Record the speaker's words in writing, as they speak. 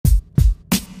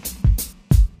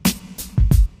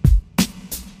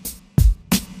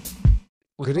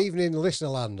Good evening,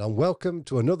 listenerland, and welcome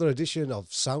to another edition of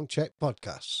Soundcheck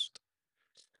Podcast.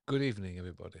 Good evening,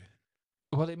 everybody.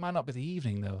 Well, it might not be the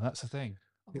evening, though. That's the thing.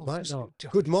 It might not.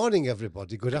 Good morning,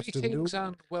 everybody. Good afternoon. Greetings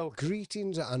and welcome.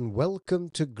 Greetings and welcome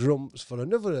to Grumps for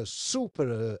another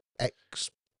super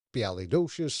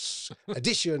expialidocious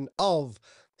edition of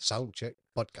Soundcheck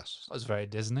Podcast. That was very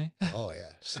Disney. Oh,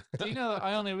 yes. Do you know,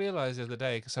 I only realised the other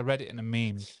day, because I read it in a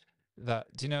meme, that,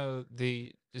 do you know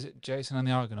is it Jason and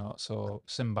the Argonauts or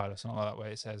Sinbad or something like that, where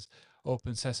it says,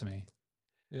 Open Sesame?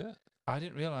 Yeah. I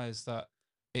didn't realise that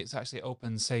it's actually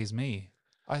Open Says Me.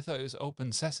 I thought it was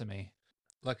Open Sesame.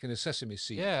 Like in a sesame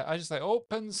seed. Yeah, I just like,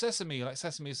 Open Sesame, like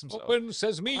Sesame is some sort of... Open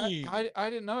Sesame. I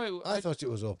didn't know it. I thought it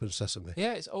was Open Sesame.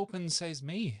 Yeah, it's Open Says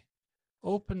Me.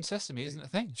 Open Sesame isn't a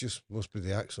thing. It just must be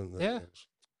the accent. That Yeah. it is.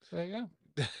 So there you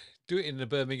go. Do it in the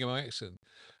Birmingham accent.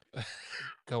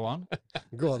 Go on.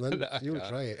 Go on then. No, I You can't.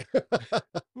 try it.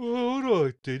 All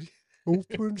right, then.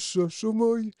 Open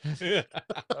Sesame. That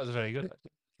was very good.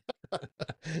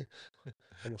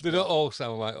 They don't all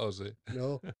sound like Aussie.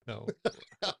 No. No.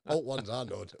 All ones I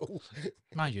know do.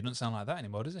 Mind you, it doesn't sound like that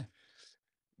anymore, does it?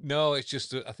 No, it's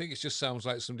just, I think it just sounds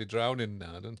like somebody drowning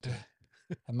now, doesn't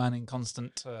it? A man in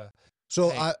constant... So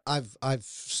Hey. I've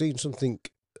seen something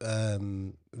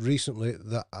recently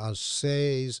that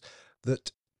says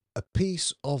that a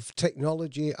piece of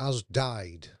technology has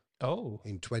died Oh.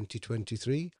 in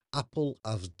 2023. Apple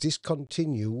has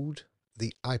discontinued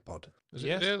the iPod. Is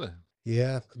Yes. it really?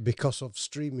 Yeah, because of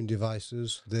streaming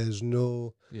devices. There's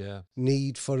no Yeah.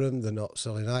 need for them. They're not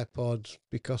selling iPods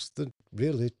because they're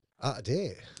really out of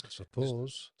date, I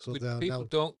suppose. So they are People now.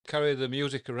 don't carry the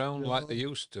music around like they No.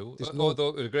 used to. There's no- Although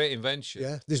it was a great invention.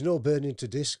 Yeah, there's no burning to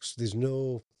discs. There's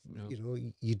no, No. you know,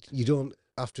 you don't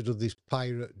have to do these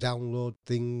pirate download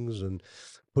things and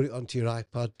put it onto your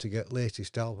iPad to get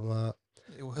latest album art.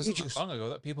 It wasn't just- long ago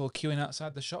that people were queuing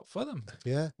outside the shop for them.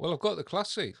 Yeah, Well, I've got the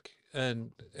classic,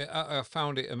 and I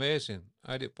found it amazing.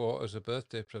 I had it bought as a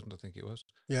birthday present, I think it was,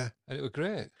 yeah, and it was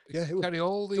great. yeah. It was Carry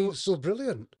all so, these, so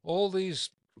brilliant.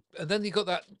 and then you got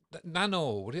that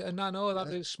nano. Was it a nano? That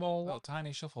Yeah. really small Little one.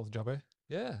 tiny shuffle jobby.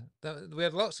 Yeah, we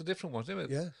had lots of different ones, didn't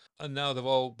we? Yeah. And now they've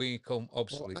all become Well,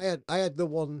 obsolete. I had the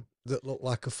one that looked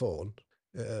like a phone.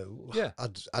 Yeah. I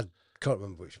can't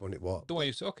remember which one it was. The one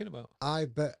you're talking about. I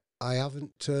bet I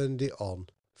haven't turned it on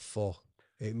for,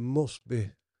 it must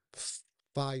be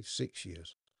 5-6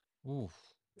 years. Ooh,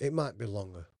 It might be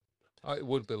longer. it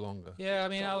would be longer. Yeah, I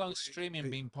mean, how long's Probably.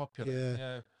 streaming been popular?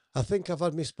 Yeah. I think I've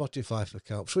had my Spotify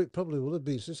account, so it probably will have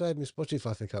been since I had my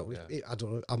Spotify account. Yeah. I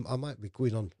don't know. I might be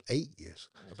going on 8 years.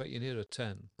 I bet you're near a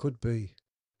 10. Could be,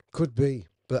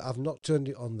 but I've not turned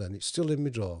it on. Then it's still in my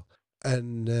drawer,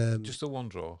 and Just the one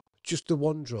drawer. just the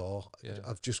one drawer. Yeah.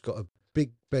 I've just got a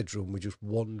big bedroom with just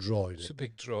one drawer in It's it, a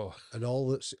big drawer. and all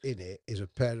that's in it is a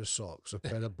pair of socks, a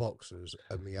pair of boxers,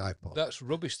 and my iPod. That's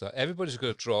rubbish. That everybody's got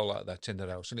a drawer like that in their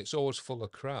house, and it's always full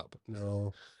of crap.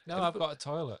 No, No, I've got a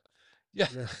toilet. Yeah.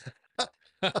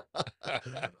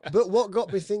 but what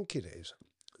got me thinking is,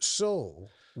 so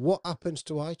what happens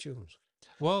to iTunes?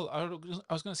 Well, I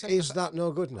was going to say... Is 'cause that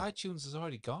no good now? iTunes has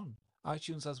already gone.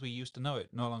 iTunes as we used to know it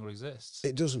no longer exists.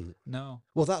 It doesn't. No.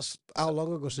 Well, that's how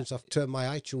long ago since I've turned my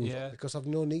iTunes Yeah. on, because I've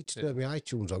no need to turn my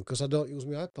iTunes on because I don't use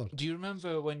my iPod. Do you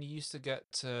remember when you used to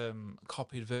get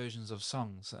copied versions of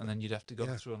songs and then you'd have to go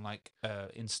Yeah. through and like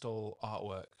install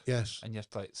artwork? Yes. And you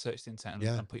have to like search the internet and,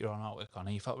 Yeah. and put your own artwork on,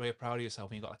 and you felt very proud of yourself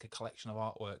when you got like a collection of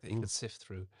artwork that you Mm. could sift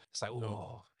through. It's like, oh,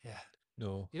 No. yeah.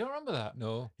 No. You don't remember that?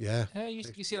 No. Yeah. Yeah, you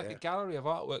see like Yeah. a gallery of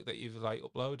artwork that you've like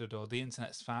uploaded, or the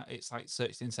internet's found. It's like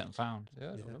searched the internet and found. Yeah,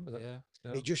 I don't remember that. Yeah,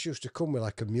 No. It just used to come with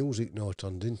like a music note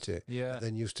on, didn't it? yeah. And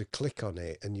then you used to click on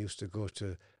it and used to go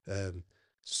to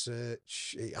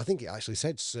search. I think it actually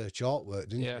said search artwork,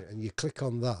 didn't Yeah. it? And you click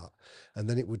on that, and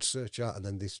then it would search out, and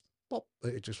then this pop,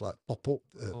 it just like pop up.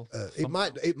 Little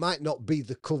It might not be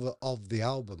the cover of the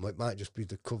album. It might just be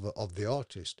the cover of the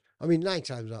artist. I mean, 9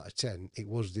 times out of 10, it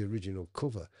was the original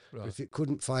cover. But Right. if it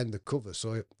couldn't find the cover,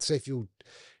 so say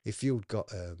if you'd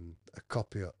got a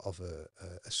copy of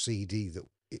a CD that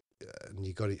and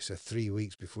you got it say 3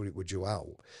 weeks before it would due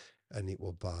out, and it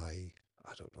were by,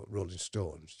 I don't know, Rolling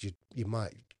Stones, you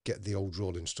might get the old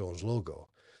Rolling Stones logo,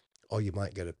 or you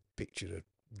might get a picture of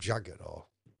Jagger or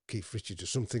Keith Richards or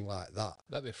something like that.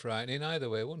 That'd be frightening either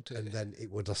way, wouldn't it? And then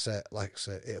it would say,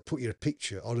 it'll put you a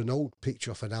picture or an old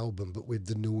picture of an album, but with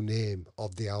the new name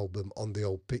of the album on the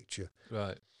old picture.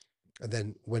 Right. And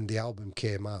then when the album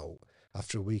came out,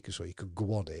 after a week or so, you could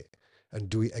go on it and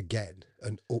do it again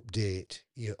and update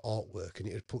your artwork, and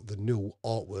it would put the new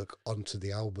artwork onto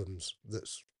the albums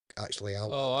that's actually out.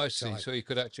 Oh, at I the see. time. So you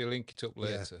could actually link it up Yeah,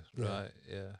 later. yeah. Right.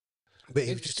 Yeah. But it was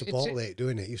It's- just a it's- ball ache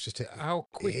doing it. It used to take me How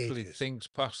quickly ages. things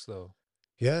pass, though.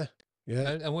 Yeah,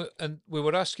 yeah. And we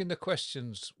were asking the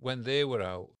questions when they were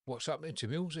out. What's happening to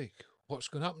music? What's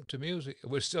going to happen to music?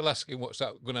 We're still asking what's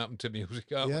going to happen to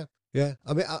music, aren't Yeah, yeah.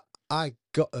 I mean, I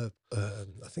got I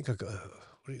think I got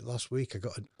last week. I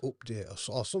got an update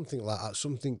or something like that.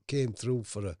 Something came through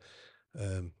for a,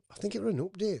 I think it was an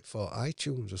update for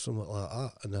iTunes or something like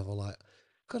that. And I was like,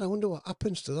 God, I wonder what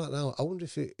happens to that now. I wonder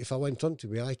if I went onto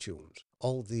my iTunes,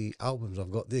 all the albums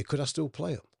I've got there, could I still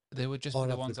play them? They would just Or be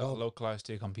the have ones they that are gone? localized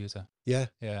to your computer. Yeah.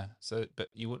 Yeah. So, but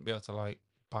you wouldn't be able to like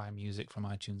buy music from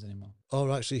iTunes anymore. All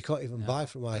right. So you can't even No, buy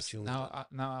from that's- iTunes.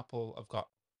 Now Apple have got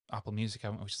Apple Music,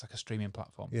 haven't we, which is like a streaming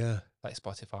platform, Yeah. like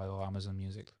Spotify or Amazon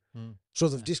Music. So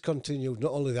they've discontinued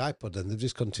not only the iPod, then they've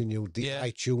discontinued the Yeah,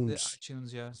 iTunes The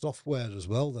iTunes, yeah, software as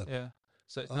well. Then. yeah.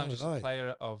 So it's not Oh, just right. a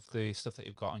player of the stuff that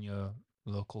you've got on your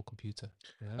local computer.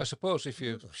 I suppose if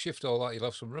you shift all that, you'll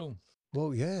have some room.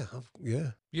 Well, yeah,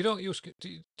 yeah. You don't use.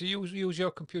 Do you use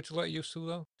your computer like you used to,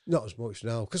 though? Not as much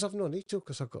now because I've no need to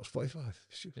because I've got Spotify.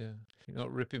 Yeah. You're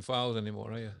not ripping files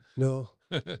anymore, are you? No,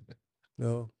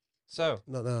 no, So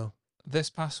not now. this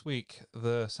past week,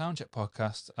 the Soundcheck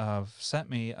podcast have sent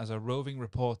me as a roving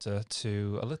reporter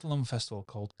to a little known festival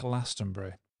called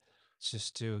Glastonbury. It's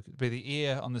just to be the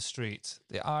ear on the street,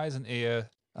 the eyes and ear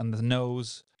and the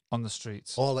nose on the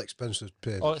streets. All expenses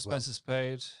paid. All as well. expenses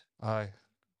paid.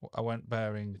 I went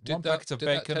bearing one Did that, packet of did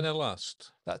that bacon. tenner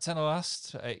last? That tenner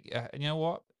last. And you know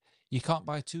what? You can't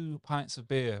buy 2 pints of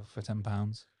beer for £10.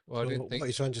 Well, I So didn't what think. are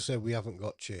you trying to say? We haven't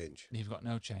got change. You've got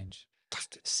no change.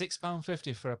 Bastard.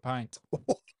 £6.50 for a pint.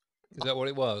 Is that what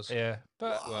it was? Yeah,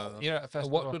 but Wow. you're at a And festival.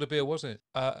 what sort of beer was it?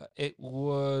 It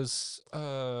was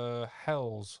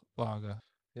Hell's lager.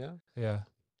 Yeah. Yeah.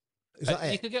 Is that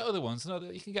You it? could get other ones. No,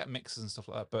 you can get mixes and stuff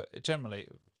like that. But generally,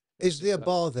 Is there a that-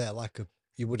 bar there like a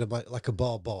you would have like a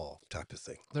bar type of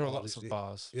thing? there are Or lots is of it-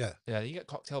 bars. Yeah. Yeah, you get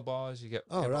cocktail bars, you get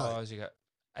Oh, beer right. bars, you get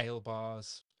ale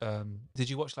bars. Did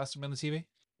you watch Glastonbury on the TV?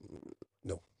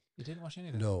 No, You didn't watch any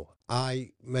of it? no.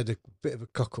 I made a bit of a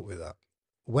cock up with that.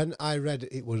 When I read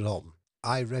it was on,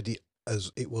 I read it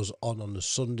as it was on a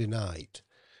Sunday night.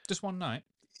 Just one night.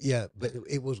 Yeah, but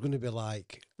it was going to be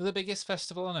like The biggest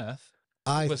festival on earth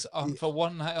I was on for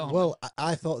one night only. Well,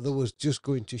 I thought there was just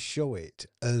going to show it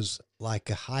as like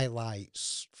a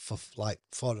highlights for like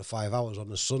 4 or 5 hours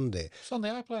on a Sunday, it's on the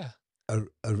iPlayer.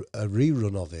 a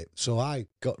rerun of it. So I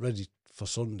got ready for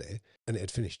Sunday and it had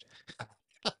finished.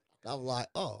 I'm like,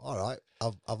 oh, all right.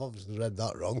 I've obviously read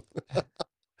that wrong.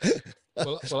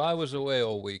 Well, I was away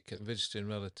all week and visiting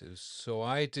relatives, so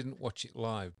I didn't watch it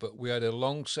live. But we had a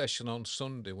long session on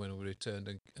Sunday when we returned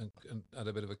and had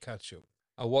a bit of a catch up.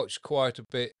 I watched quite a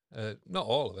bit, not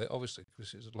all of it, obviously,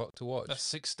 because it's a lot to watch. That's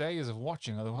 6 days of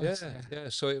watching otherwise. Yeah.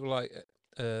 So it was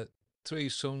like 3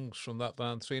 songs from that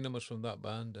band, 3 numbers from that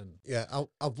band, and Yeah,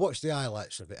 I've watched the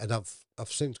highlights of it and I've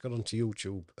since gone onto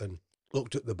YouTube and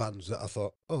looked at the bands that I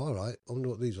thought, oh, all right, I wonder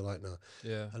what these are like now.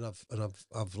 yeah. And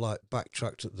I've like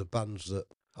backtracked at the bands that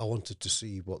I wanted to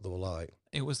see what they were like.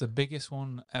 It was the biggest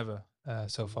one ever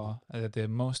so far. The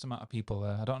most amount of people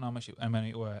there. I don't know how many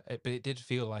it were, but it did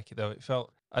feel like it though. It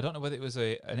felt. I don't know whether it was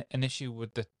an issue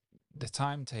with the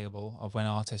timetable of when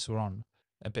artists were on.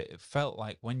 But it felt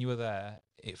like when you were there,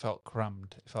 it felt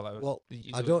crammed. It felt like Well,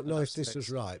 I don't know if this is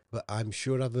right, but I'm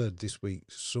sure I've heard this week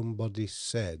somebody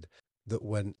said that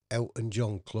when Elton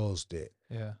John closed it,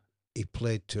 Yeah, he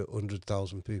played to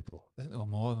 100,000 people. I think there were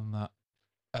more than that.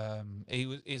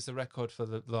 He's the record for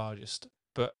the largest.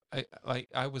 But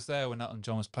I was there when Elton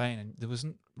John was playing, and there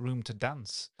wasn't room to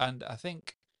dance. And I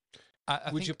think,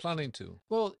 Were you planning to?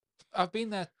 well, I've been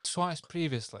there twice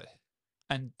previously,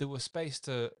 and there was space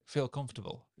to feel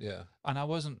comfortable. Yeah. And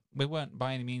we weren't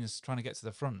by any means trying to get to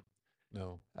the front.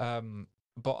 No.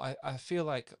 But I feel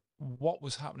like what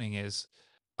was happening is,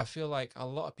 I feel like a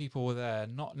lot of people were there,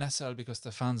 not necessarily because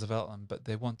they're fans of Elton, but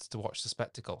they wanted to watch the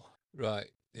spectacle. Right.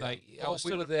 Yeah. Like, I Oh, was we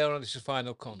stood were there on his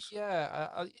final concert.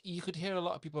 Yeah, you could hear a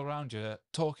lot of people around you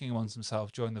talking amongst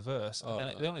themselves during the verse, and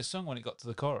then they only sung when it got to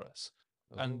the chorus,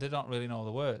 and they don't really know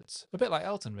the words. A bit like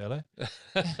Elton, really.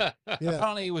 Yeah.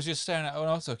 Apparently, he was just staring at an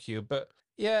auto cue. But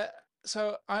yeah,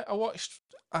 so I watched.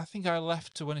 I think I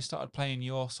left to when he started playing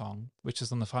Your Song, which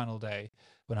was on the final day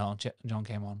when Elton John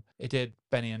came on. He did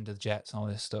Benny and the Jets and all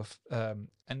this stuff,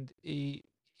 and he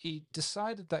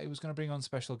decided that he was going to bring on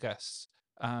special guests,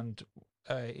 and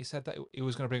he said that he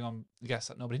was going to bring on guests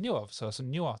that nobody knew of, so some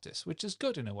new artists, which is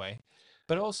good in a way,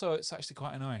 but also it's actually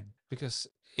quite annoying because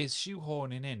it's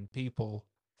shoehorning in people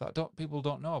that people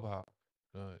don't know about,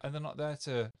 Right. and they're not there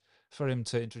for him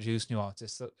to introduce new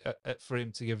artists, for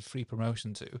him to give free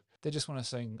promotion to. They just want to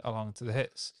sing along to the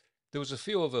hits. There was a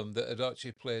few of them that had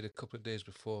actually played a couple of days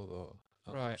before, though.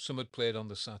 Right. Some had played on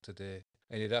the Saturday,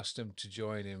 and he'd asked them to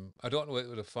join him. I don't know if it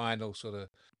was a final sort of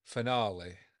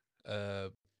finale,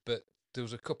 but there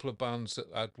was a couple of bands that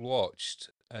I'd watched,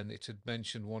 and it had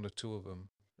mentioned one or two of them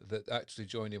that actually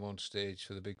joined him on stage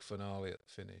for the big finale at the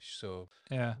finish. So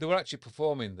Yeah. they were actually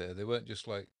performing there. They weren't just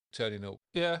like turning up.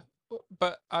 Yeah.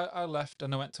 But I left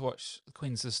and I went to watch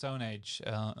Queens of the Stone Age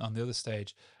on the other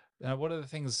stage. Now, one of the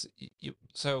things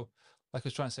so, like I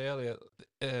was trying to say earlier,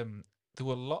 there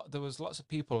was lots of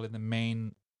people in the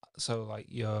main. So, like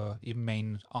your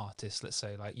main artists, let's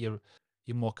say, like your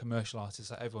more commercial artists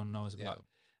that everyone knows about. Yeah.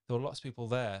 There were lots of people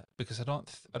there because I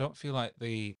don't feel like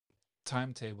the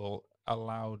timetable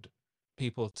allowed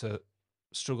people to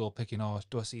struggle picking. Oh,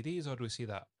 do I see these or do I see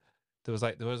that? There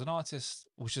was an artist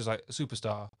which is like a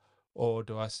superstar, or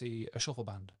do I see a shuffle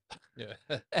band?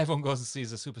 Yeah. Everyone goes and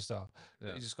sees a superstar.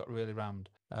 Yeah. It just got really rammed.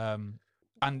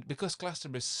 And because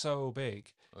Glastonbury is so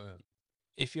big, Oh, yeah.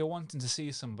 if you're wanting to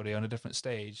see somebody on a different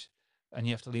stage, and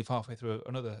you have to leave halfway through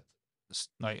another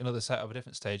set of a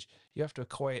different stage, you have to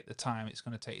equate the time it's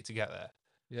going to take you to get there.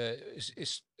 Yeah,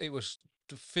 it was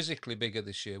physically bigger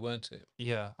this year, weren't it?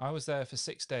 Yeah, I was there for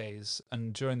 6 days,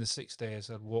 and during the 6 days,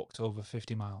 I'd walked over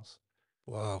 50 miles.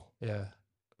 Wow. Yeah.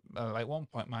 Like one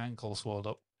point, my ankle swelled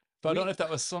up. But I don't We- know if that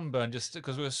was sunburn, just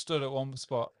because we were stood at one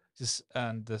spot,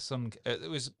 and the sun, it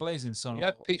was blazing sun. He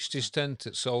had pitched his tent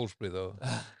at Salisbury, though.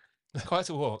 Quite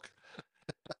a walk.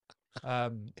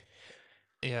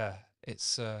 Yeah,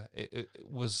 it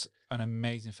was an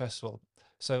amazing festival.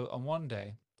 So on one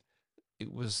day,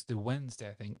 it was the Wednesday,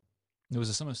 I think, there was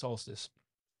a summer solstice,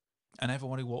 and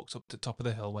everybody walked up to the top of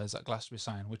the hill where there's that Glastonbury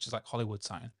sign, which is like Hollywood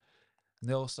sign, and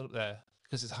they all stood up there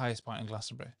because it's the highest point in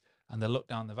Glastonbury, and they look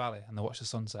down the valley and they watch the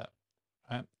sunset,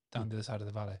 right down the other side of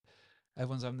the valley.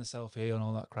 Everyone's having the selfie and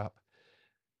all that crap.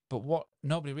 But what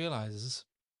nobody realizes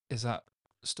is that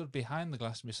stood behind the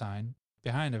Glastonbury sign,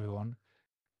 behind everyone,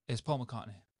 is Paul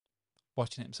McCartney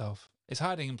watching it himself. It's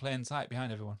hiding in plain sight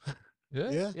behind everyone. Yeah.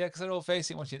 Yeah. Yeah, because they're all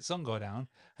facing watching the sun go down,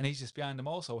 and he's just behind them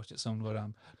also watching the sun go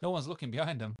down. No one's looking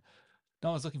behind him.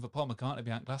 No one's looking for Paul McCartney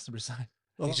behind Glastonbury sign.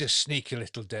 Well, He's a sneaky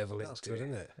little devil. that's Isn't good, he?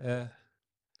 isn't it? Yeah.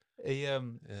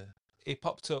 Yeah. He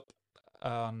popped up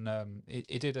on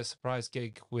he did a surprise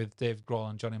gig with Dave Grohl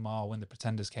and Johnny Marr when the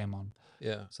Pretenders came on.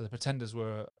 Yeah. So the Pretenders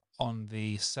were on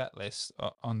the set list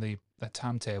on the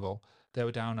timetable. They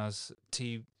were down as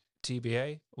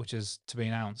TBA, which is to be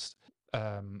announced.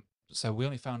 So we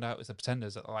only found out it was the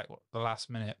Pretenders at like the last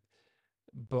minute.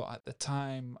 But at the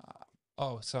time,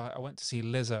 so I went to see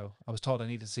Lizzo. I was told I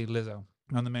needed to see Lizzo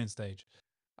on the main stage,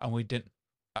 and we didn't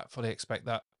fully expect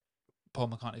that Paul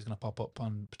McCartney's going to pop up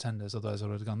on Pretenders, otherwise I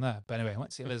would have gone there. But anyway, I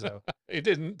went to see Lizzo. He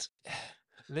didn't.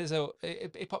 Lizzo,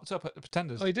 he popped up at the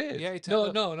Pretenders. Oh, he did. Yeah, he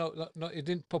turned No, up. no. He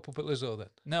didn't pop up at Lizzo then.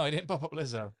 No, he didn't pop up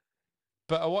Lizzo.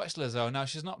 But I watched Lizzo. Now,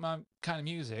 she's not my kind of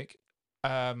music,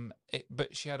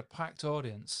 but she had a packed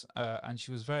audience, and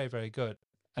she was very, very good.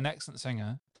 An excellent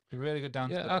singer, really good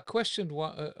dance. Yeah, I questioned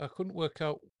what I couldn't work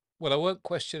out. Well, I weren't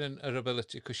questioning her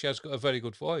ability because she has got a very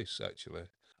good voice, actually.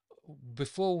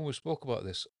 Before when we spoke about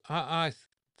this, I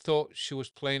thought she was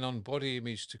playing on body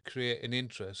image to create an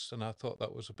interest, and I thought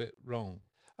that was a bit wrong.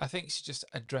 I think she's just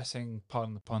addressing,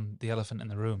 pardon the pun, the elephant in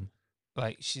the room.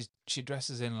 Like she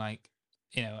dresses in like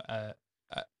a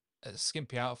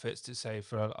skimpy outfits to say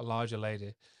for a larger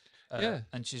lady. Yeah.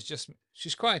 And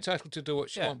She's quite entitled to do what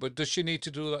she Yeah. wants, but does she need to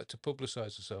do that to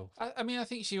publicise herself? I mean, I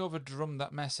think she overdrummed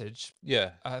that message.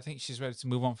 Yeah. I think she's ready to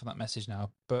move on from that message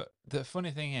now. But the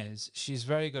funny thing is, she's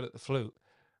very good at the flute.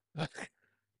 All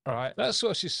right. That's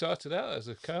what she started out as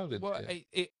a cow, didn't Well,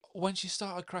 she? when she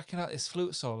started cracking out this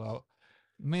flute solo,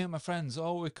 me and my friends,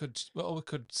 all we could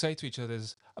say to each other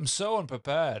is, "I'm so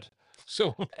unprepared."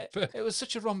 So It was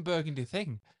such a Ron Burgundy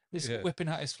thing. This Yeah. whipping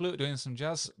out his flute, doing some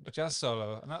jazz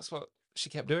solo, and that's what she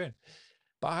kept doing.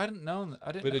 But I hadn't known.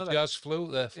 I didn't bit know of that. jazz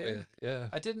flute there for Yeah. you. Yeah.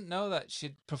 I didn't know that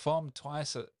she'd performed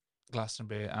twice at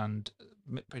Glastonbury and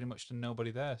pretty much to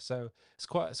nobody there. So it's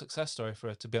quite a success story for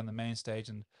her to be on the main stage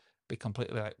and be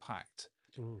completely like packed.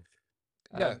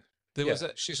 Yeah. There Yeah, was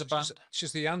a she's band.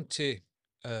 she's the anti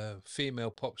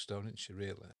female pop star, isn't she?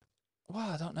 Really, Well,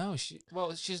 I don't know. She's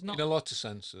not. in a lot of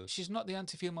senses. She's not the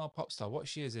anti-female pop star. What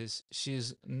she is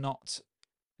she's not.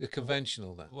 The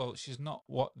conventional then. Well, she's not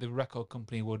what the record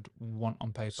company would want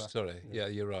on paper. Sorry, yeah,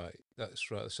 you're right. That's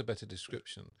right. That's a better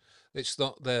description. It's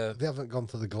not their They haven't gone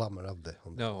for the glamour, have they?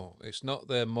 no. It's not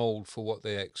their mold for what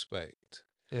they expect.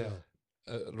 Yeah.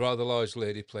 A rather large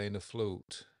lady playing a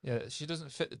flute. Yeah, she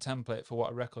doesn't fit the template for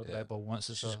what a record Yeah. label wants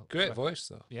to She's sell. a great voice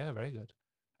though. Yeah, very good.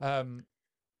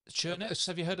 Churnips.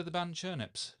 Have you heard of the band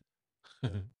Churnips?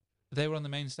 They were on the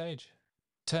main stage.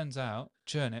 Turns out,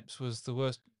 Turnips was the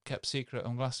worst kept secret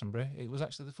on Glastonbury. It was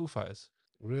actually the Foo Fighters.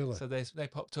 Really? So they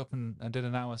popped up and did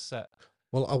an hour set.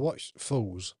 Well, I watched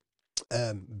Fools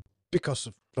because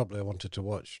probably I wanted to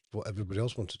watch what everybody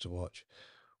else wanted to watch.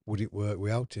 Would it work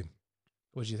without him?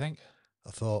 What do you think?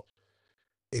 I thought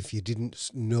if you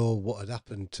didn't know what had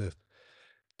happened to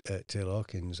Taylor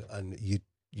Hawkins and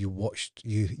you watched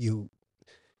you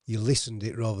listened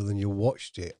it rather than you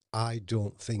watched it, I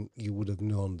don't think you would have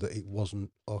known that it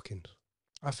wasn't Hawkins.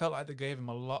 I felt like they gave him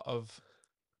a lot of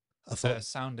I thought,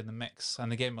 sound in the mix,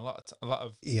 and they gave him a lot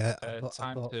of yeah,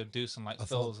 time to do some like I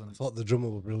fills thought, and I thought the drummer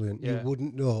were brilliant. You Yeah.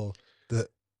 wouldn't know that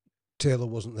Taylor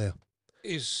wasn't there.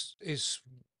 He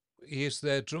is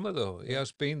their drummer though. He Yeah.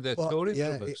 has been their Well, touring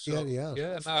yeah, drummer. he has.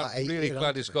 Yeah, and For like I'm 8 really years, glad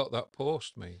hasn't he's he? got that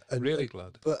post, me. Really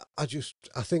glad. But I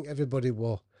think everybody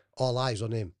were all eyes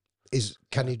on him.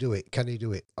 Can he do it? Can he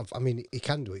do it? I mean, he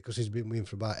can do it because he's been with him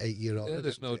for about 8 years already. Yeah,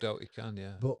 there's no doubt he can.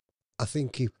 Yeah. But I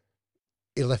think he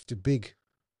left a big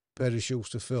pair of shoes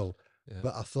to fill. Yeah.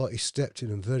 But I thought he stepped in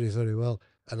them very, very well,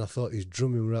 and I thought his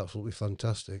drumming were absolutely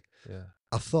fantastic. Yeah.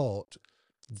 I thought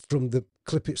from the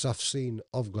clippets I've seen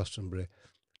of Glastonbury,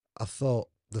 I thought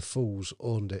the Fools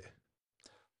owned it.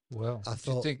 well, I Do you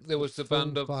thought think there was the Foo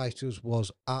band of Fighters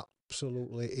was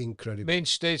absolutely incredible. main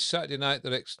stage Saturday night?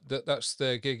 That's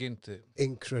their gig, isn't it?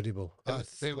 Incredible. They I were-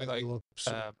 they were thought like, they were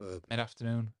superb.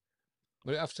 mid-afternoon.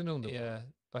 Was it afternoon? Yeah,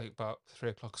 like about 3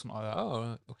 o'clock, something like that. Oh,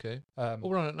 right. Okay. Um,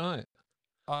 We're on at night.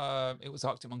 it was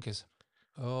Arctic Monkeys.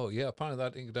 Oh, yeah. Apparently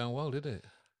that didn't go down well, did it?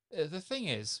 The thing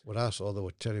is, When I saw they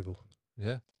were terrible.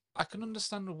 Yeah. I can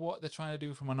understand what they're trying to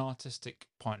do from an artistic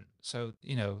point. So,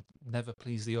 never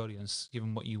please the audience, give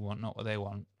them what you want, not what they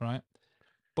want, right?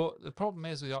 But the problem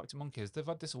is with Arctic Monkeys, they've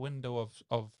had this window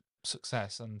of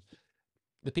success, and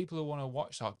the people who want to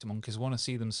watch Arctic Monkeys want to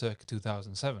see them circa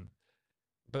 2007.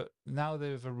 But now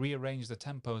they've rearranged the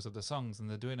tempos of the songs, and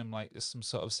they're doing them like some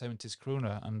sort of 70s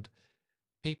crooner, and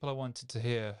people are wanted to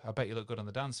hear "I Bet You Look Good on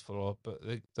the Dance Floor," but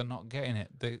they're not getting it.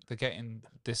 They're getting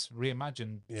this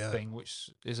reimagined Yeah. thing, which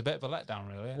is a bit of a letdown,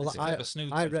 really. Well, It's a bit of a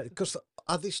snooze. I read because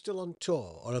are they still on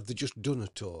tour or have they just done a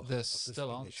tour? They're Have they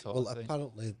still on finished? tour, Well, I think.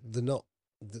 apparently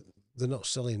they're not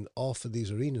selling half of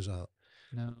these arenas out,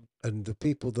 No, and the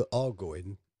people that are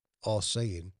going are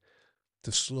saying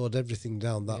they've slowed everything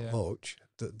down that Yeah. much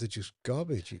that they're just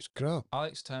garbage. It's crap.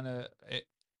 Alex Turner,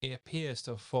 he appears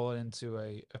to have fallen into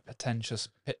a pretentious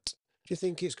pit. Do you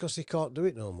think it's because he can't do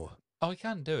it no more? Oh, he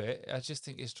can do it. I just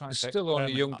think he's trying It's to still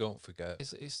only experiment young, ar- don't forget.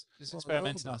 It's Well, I know,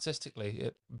 experimenting but-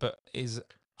 artistically, but is not-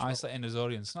 isolating his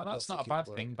audience. No, I don't that's not a think it bad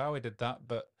worked. thing. Bowie did that,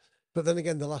 but But then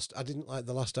again, I didn't like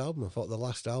the last album. I thought the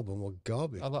last album was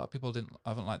garbage. a lot of people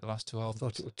haven't liked the last two I albums.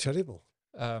 thought it was terrible.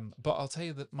 But I'll tell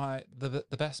you that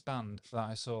the best band that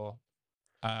I saw.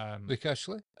 Rick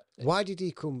Ashley? Why did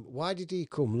he come? Why did he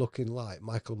come looking like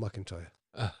Michael McIntyre?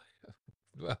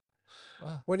 Well,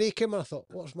 Well, When he came, I thought,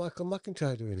 "What's Michael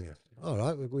McIntyre doing here?" All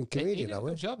right, we're going he comedian, did a are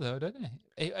we? good job though, didn't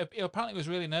he? He apparently was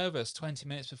really nervous 20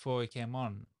 minutes before he came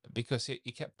on because he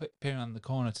kept peering on the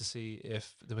corner to see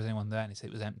if there was anyone there, and he said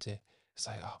it was empty. It's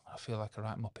like, oh, I feel like a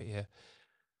right muppet here.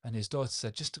 And his daughter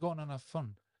said, just to go on and have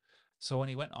fun. So when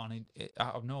he went on,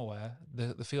 out of nowhere,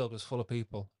 the field was full of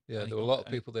people. yeah, And he there were a cou- lot of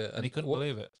and he- people there. and he couldn't what,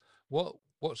 believe it.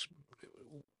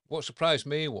 What surprised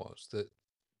me was that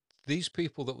these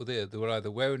people that were there, they were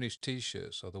either wearing his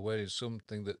T-shirts or they're wearing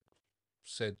something that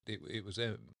said it was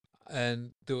him.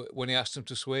 And when he asked them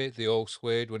to sway, they all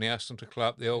swayed. When he asked them to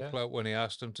clap, they all Yeah. clapped. When he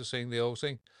asked them to sing, they all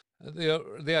sing. And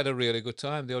they had a really good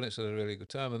time. The audience had a really good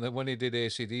time. And then when he did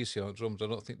AC/DC on drums, I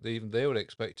don't think they were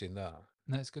expecting that.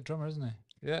 No, it's a good drummer, isn't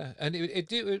he? Yeah, and it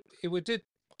did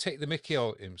take the Mickey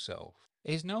out himself.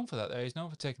 He's known for that, though. He's known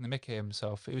for taking the mickey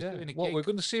himself. He was Yeah. doing a What, gig. we're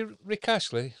going to see Rick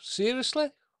Ashley?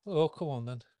 Seriously? Oh, come on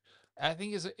then. I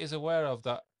think is aware of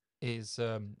that. Is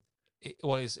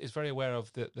is very aware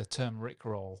of the term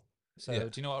Rickroll. So Yeah.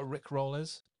 do you know what a Rickroll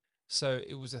is? So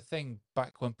it was a thing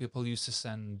back when people used to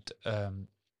send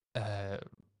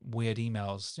weird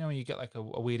emails. You know, when you get like a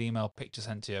weird email picture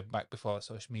sent to you back before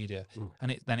social media, Mm.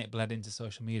 and then it bled into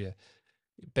social media.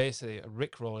 Basically, a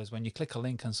Rickroll is when you click a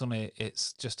link and suddenly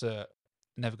it's just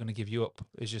never going to give you up.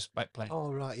 It's just like playing.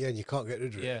 Oh right, yeah, and you can't get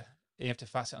rid of it. Yeah, you have to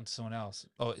pass it on to someone else.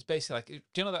 Or it's basically like, do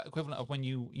you know that equivalent of when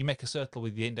you make a circle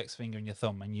with your index finger and your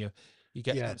thumb, and you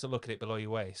get Yeah. them to look at it below your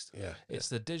waist? Yeah. It's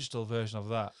the digital version of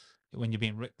that when you're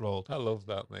being rickrolled. I love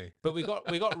that, mate. But we got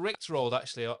rickrolled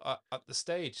actually at the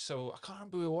stage. So I can't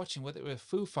remember who we were watching, whether it were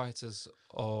Foo Fighters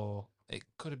or it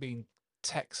could have been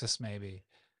Texas maybe.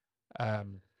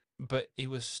 But he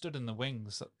was stood in the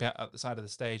wings at the side of the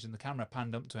stage, and the camera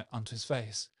panned up onto his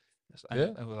face. And, Yeah.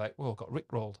 and we're like, "Whoa, got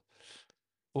rickrolled."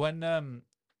 when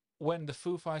the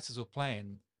Foo Fighters were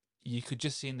playing, you could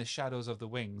just see in the shadows of the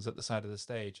wings at the side of the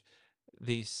stage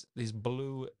these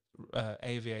blue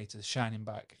aviators shining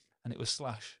back, and it was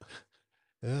Slash.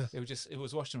 Yeah. It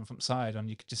was watching them from the side, and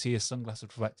you could just see his sunglasses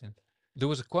reflecting. There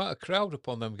was quite a crowd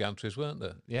upon them gantries, weren't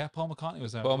there? Yeah, Paul McCartney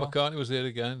was there. Paul as well. McCartney was there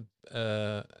again.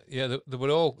 Yeah,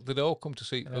 they'd all come to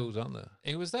see Yeah. those, aren't they?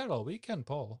 He was there all weekend,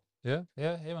 Paul. Yeah.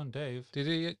 Yeah, him and Dave. Did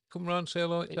he come round and say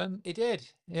hello then? He did.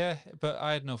 Yeah, but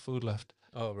I had no food left.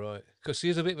 Oh right, because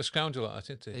he's a bit of a scoundrel, like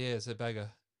that, isn't he? He is a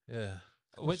beggar. Yeah.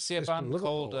 I went to see a It's from band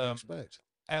Liverpool, called I expect.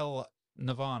 El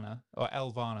Varna,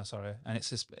 sorry, and it's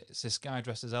this guy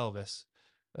dressed as Elvis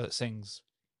that sings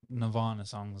Nirvana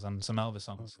songs and some Elvis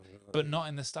songs, but not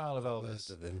in the style of Elvis.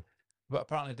 Of him. But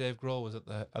apparently Dave Grohl was at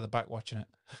the back watching it.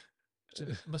 So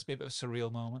it must be a bit of a surreal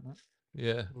moment. That.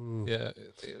 Yeah. Mm. Yeah.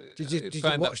 Did you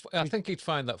find watch- I think he'd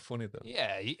find that funny though.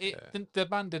 Yeah, the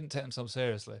band didn't take themselves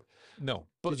seriously. No.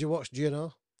 But- Did you watch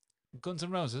GNR? Guns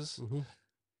N' Roses, Mm-hmm.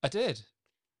 I did.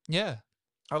 Yeah,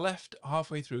 I left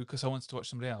halfway through because I wanted to watch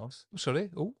somebody else. Sorry.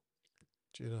 Oh,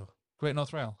 GNR. Great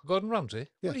North Rail. Gordon Ramsay.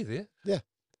 Yeah. Were you there?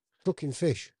 Cooking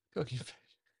fish. Cooking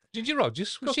Ginger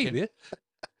Rogers. Was she Cooking.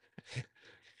 there?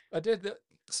 I did.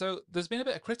 So there's been a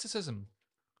bit of criticism,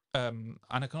 and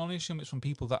I can only assume it's from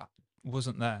people that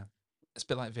wasn't there. It's a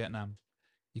bit like Vietnam.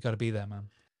 You got to be there,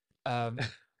 man.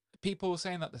 People were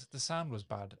saying that the sound was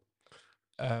bad,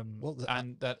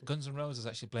 and that Guns N' Roses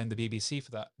actually blamed the BBC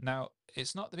for that. Now,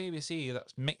 it's not the BBC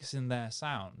that's mixing their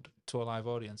sound to a live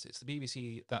audience. It's the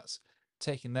BBC that's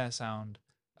taking their sound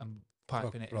and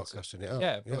piping it into Broadcasting it out.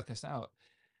 yeah, broadcast it out.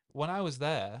 When I was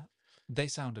there, they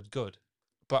sounded good,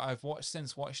 but I've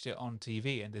since watched it on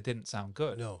TV and they didn't sound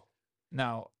good. No.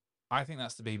 Now, I think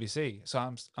that's the BBC, so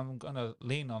I'm gonna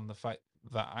lean on the fact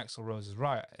that Axl Rose is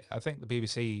right. I think the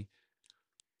BBC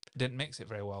didn't mix it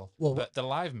very well, Well, but the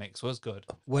live mix was good.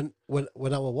 When I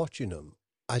was watching them,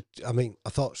 I mean, I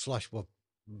thought Slash was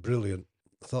brilliant.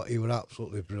 I thought he was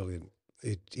absolutely brilliant.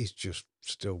 He's just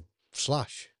still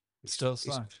Slash. Still He's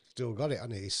Slash. still got it,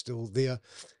 and he's still there.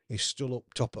 He's still up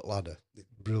top at ladder.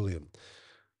 Brilliant.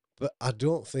 But I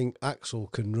don't think Axel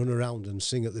can run around and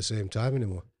sing at the same time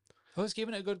anymore. Oh, he's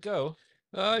giving it a good go.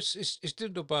 It's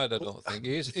doing no bad. I don't think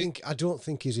he is. I don't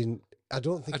think he's in. I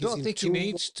don't think. I don't he's in think he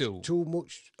needs to. too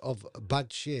much of a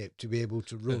bad shape to be able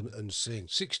to run and sing.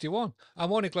 61.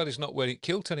 I'm only glad he's not wearing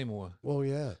kilt anymore. Well,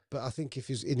 yeah, but I think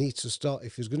he needs to start.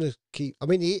 If he's going to keep, I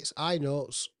mean, he hits high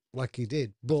notes like he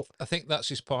did, but I think that's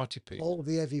his party piece. all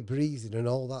the heavy breathing and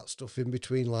all that stuff in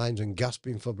between lines and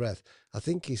gasping for breath, I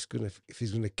think he's going to. If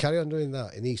he's going to carry on doing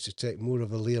that, he needs to take more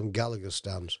of a Liam Gallagher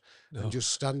stance No. and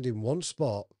just stand in one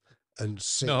spot and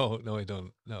sing. No, he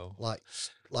don't. No.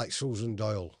 Like Susan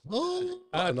Doyle, and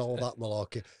I'd- all that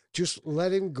malarkey. Just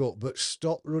let him go, but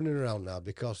stop running around now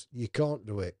because you can't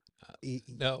do it.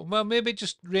 No, well, maybe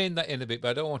just rein that in a bit, but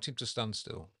I don't want him to stand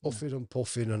still. Huffing and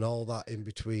puffing and all that in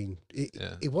between.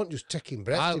 Yeah. He won't just taking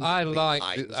breath. I in like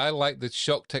lines. I like the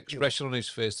shocked expression on his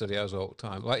face that he has all the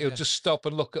time. Like he'll Yeah. just stop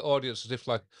and look at audience as if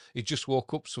like he just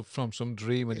woke up from some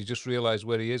dream and he just realised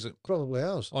where he is Probably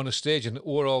has. on a stage and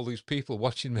who are all these people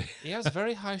watching me? He has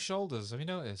very high shoulders. Have you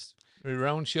noticed? Very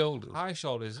round shoulders. High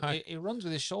shoulders. High- He runs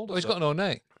with his shoulders. Oh, he's got up. no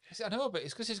neck. I know, but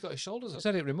it's because he's got his shoulders He's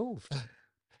up. had it removed.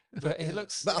 But he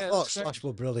looks. But yeah, I it thought looks great. Slash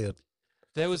were brilliant.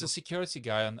 There was a security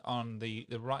guy on the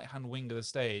right hand wing of the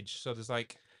stage. So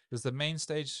there's the main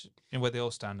stage where they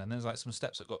all stand, and there's like some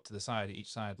steps that go up to the side, each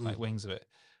side, like wings of it.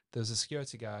 There's a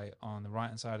security guy on the right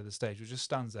hand side of the stage who just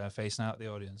stands there facing out at the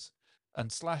audience. And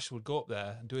Slash would go up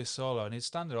there and do his solo, and he'd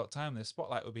stand there all the time. And the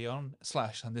spotlight would be on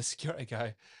Slash and the security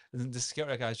guy, and the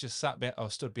security guy's just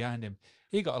stood behind him.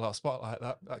 He got a lot of spotlight.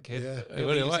 That kid. Yeah. He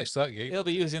really likes that gig. He'll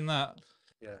be using that.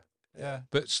 Yeah. Yeah.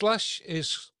 But Slash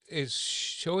is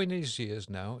showing his years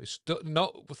now. It's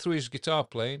not through his guitar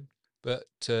playing, but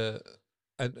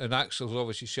and Axel's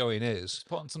obviously showing his. He's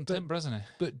put on some timber, hasn't he?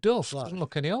 But Duff Slash. doesn't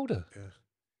look any older.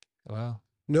 Wow.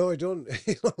 No, he don't.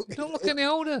 He don't look any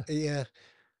older. Yeah.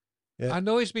 Yeah. I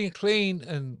know he's been clean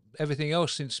and everything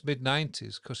else since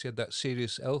mid-90s because he had that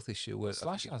serious health issue where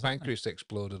Slash his has, hasn't he? pancreas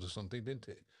exploded or something, didn't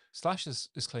it? Slash is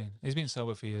clean. He's been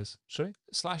sober for years. Sorry?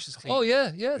 Slash is clean. Oh,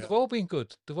 yeah, they've all been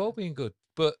good. They've all been good.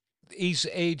 But he's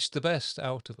aged the best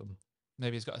out of them.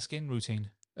 Maybe he's got a skin routine.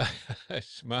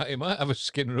 He might have a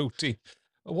skin routine.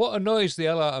 What annoys the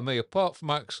hell out of me, apart from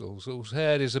Axel's, whose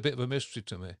hair is a bit of a mystery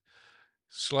to me,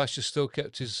 Slash has still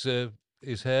kept his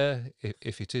hair,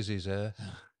 if it is his hair,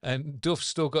 and Duff's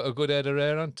still got a good head of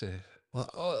hair, hasn't he? Well,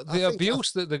 Oh, I the think-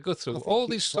 abuse that they go I through, think all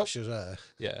it's these top, Slash's hair.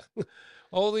 yeah,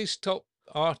 all these top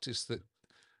artists that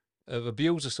have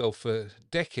abused themselves for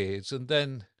decades, and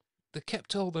then they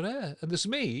kept all their hair. And there's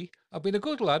me. I've been a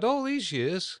good lad all these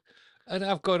years, and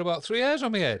I've got about 3 hairs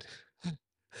on my head.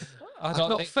 I That's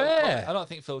not fair. I don't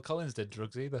think Phil Collins did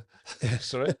drugs either.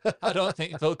 Sorry. I don't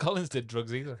think Phil Collins did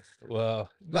drugs either. Well,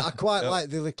 But I quite no. like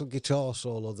the little guitar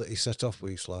solo that he set off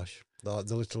with Slash. The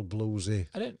little bluesy.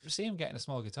 I didn't see him getting a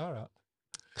small guitar out.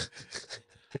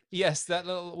 Yes, that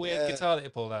little weird Yeah. guitar that he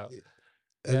pulled out.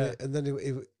 And, Yeah. and then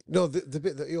the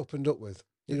bit that he opened up with,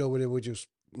 when he were just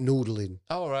noodling,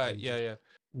 Oh right, yeah.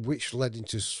 which led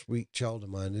into Sweet Child of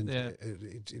Mine. And Yeah.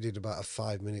 he did about a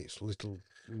 5 minutes little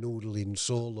noodling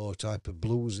solo type of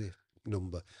bluesy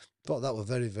number. Thought that was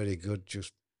very, very good,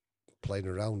 just playing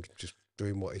around, just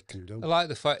doing what he can do. I like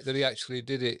the fact that he actually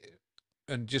did it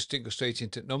and just didn't go straight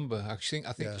into number. I think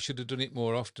Yeah. he should have done it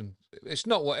more often. It's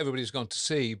not what everybody's gone to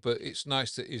see, but it's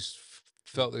nice that he's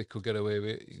felt that he could get away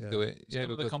with it. Yeah. Do it. Yeah,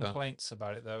 Some of the good that. complaints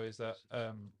about it though is that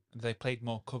they played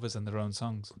more covers than their own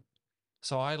songs.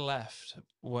 So I left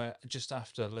just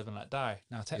after Live and Let Die.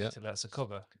 Now technically that's a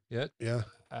cover, Yeah.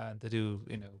 and they do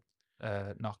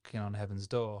knocking on heaven's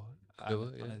door.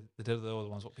 Cover, yeah. And they did the other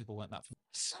ones what people weren't that.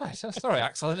 Sorry,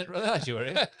 Axel, I didn't realise you were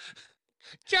here.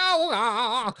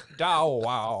 Ciao! Oh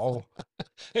wow.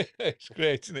 It's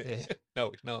great, isn't it? Yeah.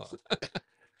 No, it's not.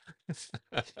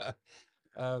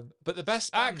 But the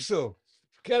best band, Axel,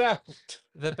 get out.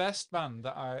 the best band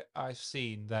that I've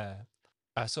seen there,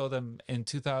 I saw them in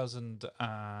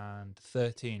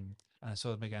 2013, and I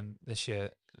saw them again this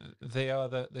year. They are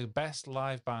the best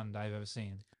live band I've ever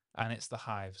seen, and it's the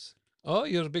Hives. Oh,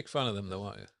 you're a big fan of them, though,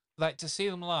 aren't you? Like, to see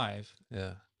them live,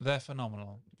 Yeah. they're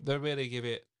phenomenal. They really give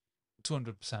it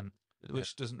 200%,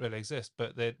 which doesn't really exist,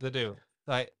 but they do.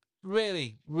 Like,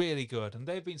 really, really good. And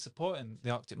they've been supporting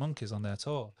the Arctic Monkeys on their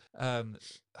tour.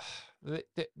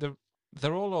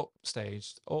 They're all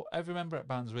upstaged. Every member at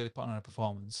band's really putting on a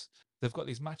performance. They've got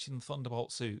these matching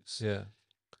Thunderbolt suits. Yeah.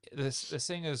 The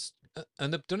singers,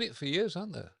 And they've done it for years,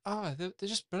 haven't they? they're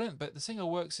just brilliant. But the singer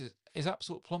works his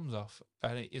absolute plums off,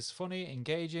 and it is funny,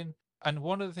 engaging. And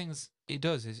one of the things he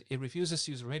does is he refuses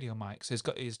to use a radio mic, so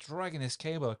he's dragging his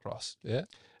cable across. Yeah.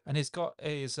 And he's got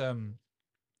his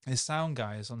sound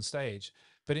guys on stage,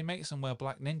 but he makes them wear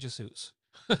black ninja suits.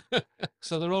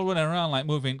 So they're all running around like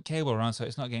moving cable around, so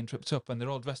it's not getting tripped up, and they're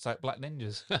all dressed like black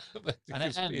ninjas. And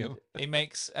at the end, it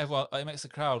makes the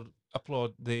crowd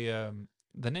applaud the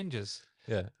ninjas.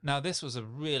 Yeah. Now this was a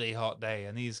really hot day,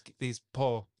 and these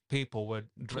poor people were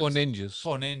Or ninjas.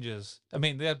 Poor ninjas. I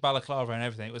mean, they had balaclava and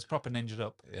everything. It was proper ninjaed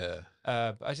up. Yeah.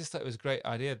 But I just thought it was a great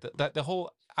idea that the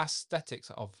whole aesthetics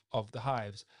of the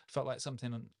Hives felt like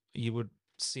something you would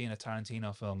see in a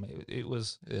Tarantino film. It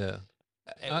was Yeah.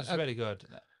 really good.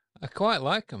 I quite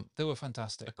like them. They were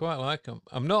fantastic. I quite like them.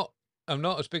 I'm not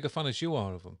as big a fan as you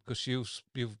are of them, because you've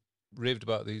raved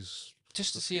about these.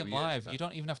 Just to for a see few them years live, now. you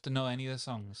don't even have to know any of the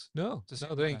songs. No, To see no,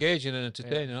 them they're live. engaging and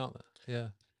entertaining, aren't they? Yeah.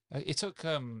 It took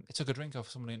a drink off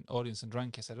someone in the audience and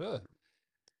drank. He said, "Ugh,"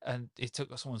 and he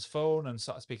took someone's phone and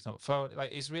started speaking on the phone.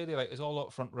 Like, it's really like it's all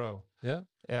up front row. Yeah.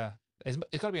 Yeah, it's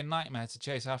got to be a nightmare to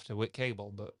chase after with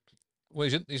cable, but Well,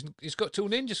 he's got 2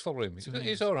 ninjas following him. Two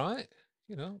He's ninjas. all right.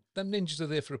 You know, them ninjas are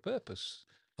there for a purpose.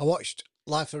 I watched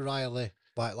Life of Riley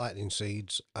by Lightning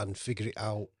Seeds and Figure It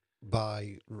Out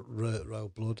by Royal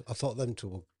Blood. I thought them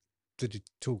two did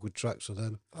 2 good tracks of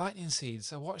them. Lightning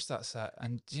Seeds. I watched that set,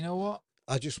 and do you know what?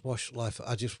 I just watched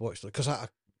it because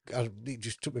it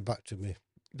just took me back to me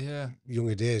Yeah,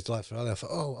 younger days. Life of Riley. I thought,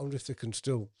 oh, I wonder if they can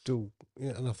still do.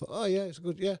 Yeah, and I thought, oh yeah, it's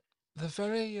good. Yeah, they're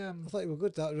very. I thought it was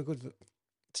good. That was a good.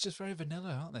 It's just very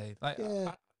vanilla, aren't they? Like,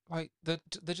 Yeah. like they're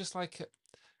just like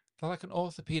they're like an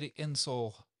orthopedic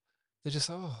insole. They're just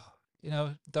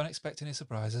don't expect any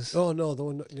surprises. Oh no, the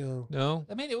one. No, No.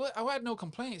 I mean, I had no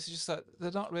complaints. It's just that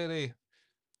they're not really.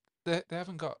 They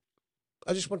haven't got.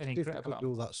 I just wanted to Any see if they credit could about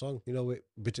do that song. With a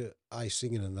bit of eye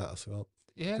singing and that. I thought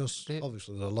Yeah, because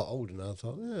obviously they're a lot older now. I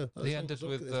thought, yeah. they ended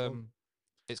with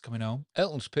 "It's Coming Home."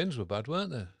 Elton's pins were bad, weren't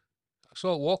they? I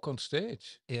saw it walk on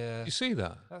stage. Yeah, You see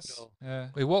that? that's No. yeah.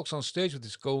 He walks on stage with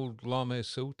his gold lame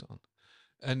suit on,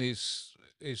 and he's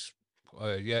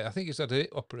I think he's had an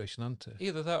operation, hasn't he?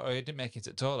 Either that or he didn't make it to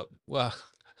the toilet. Well,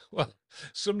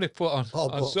 somebody put on Oh,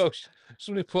 on but- social,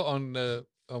 somebody put on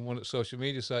one of the social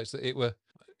media sites that it were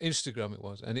Instagram. It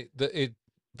was, and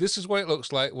this is what it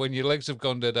looks like when your legs have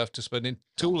gone dead after spending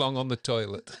too long on the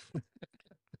toilet.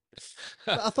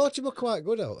 But I thought you were quite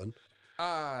good, Elton.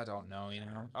 I don't know.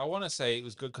 I want to say it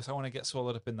was good because I want to get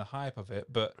swallowed up in the hype of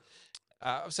it. But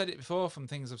I've said it before from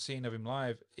things I've seen of him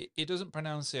live. He doesn't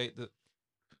pronunciate the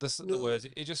No. words.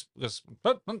 It just goes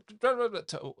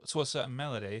to a certain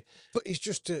melody. But it's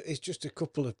just a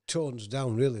couple of tones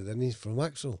down, really. Then he's from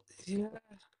Axel. Yeah,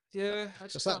 Yeah, I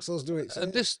Because just don't. Axel's doing it.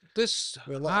 And this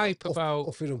With a lot hype of about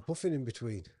puffing and puffing in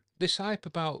between. this hype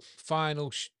about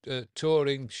final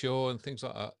touring show and things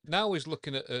like that. Now he's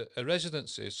looking at a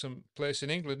residency, some place in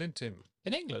England, isn't he?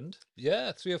 In England,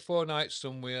 Yeah, 3 or 4 nights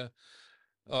somewhere.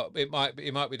 He might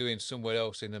be doing somewhere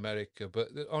else in America,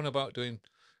 but they're on about doing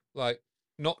like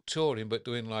not touring, but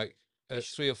doing like Are you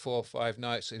 3 or 4 or 5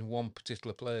 nights in one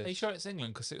particular place. are you sure it's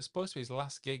England? Because it was supposed to be his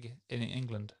last gig in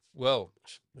England. Well,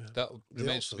 Yeah. that They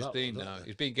remains to also be that, seen don't now. they?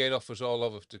 He's been getting offers all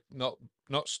over to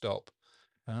not stop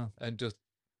Oh. and just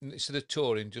instead of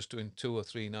touring, just doing 2 or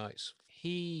 3 nights.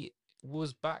 He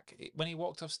was back when he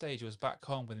walked off stage. He was back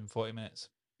home within 40 minutes.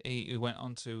 He went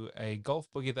onto a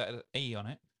golf buggy that had an E on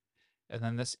it, and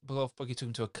then this golf buggy took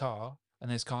him to a car, and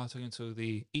this car took him to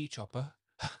the E chopper,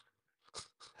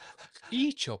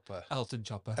 E-chopper. Elton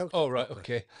chopper, Oh right,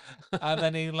 okay. and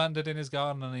then he landed in his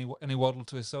garden and he waddled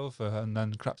to his sofa and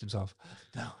then crapped himself.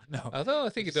 No. I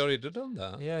think he'd already done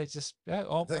that. Yeah, he just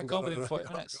all Thank back home God, within 40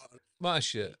 right, minutes. God.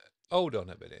 Masha, hold on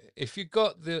a minute. If you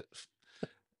got the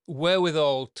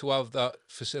wherewithal to have that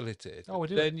facility, Oh, we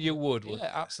do. then you would. wouldn't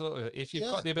Yeah, absolutely. If you've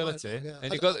Yeah, got the why not? ability, Yeah.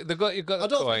 And I you got the I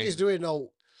don't coin. think he's doing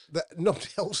all that nobody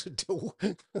else would do.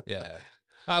 Yeah.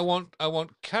 I want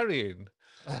carrying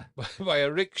by a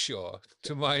rickshaw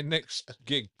to my next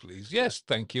gig, please. Yes,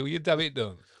 thank you. You'd have it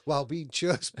done. While being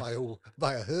chased by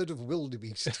a herd of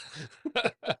wildebeest.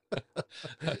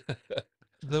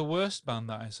 the worst band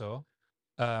that I saw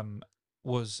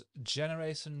was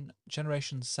Generation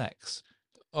Sex.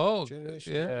 Oh,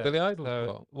 Generation yeah. Billy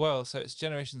Idol. So it's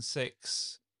Generation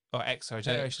 6 or X, sorry,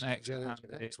 Generation X, Generation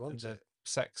and X, the, wasn't and the it?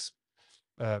 Sex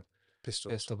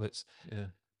Pistols. pistol bits. Yeah.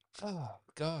 Oh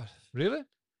God, Really?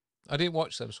 I didn't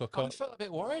watch them, so I I can't. felt a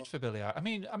bit worried for Billy. I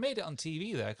mean, I made it on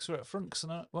TV there because we're at front because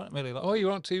I wasn't really like, Oh, you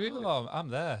were on TV? oh, I'm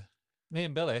there, me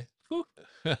and Billy. Whew.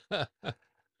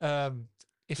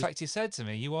 In fact, he said to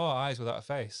me, "You are eyes without a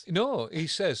face," No, he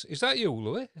says, "Is that you,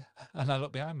 Louis?" and I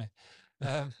looked behind me.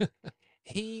 I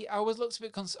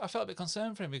felt a bit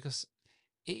concerned for him because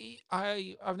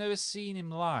I've never seen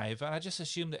him live, and I just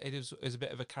assumed that he was a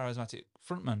bit of a charismatic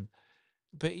frontman,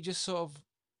 but he just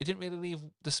he didn't really leave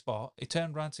the spot. He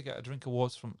turned around to get a drink of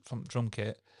water from drum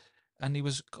kit, and he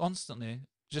was constantly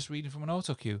just reading from an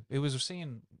auto cue. It was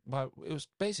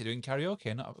basically doing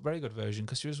karaoke, not a very good version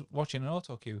because he was watching an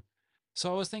auto cue.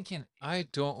 So I was thinking, I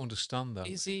don't understand that.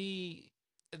 is he?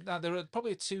 Now there are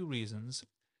probably 2 reasons.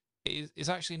 He's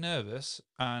actually nervous,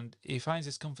 and he finds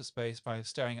his comfort space by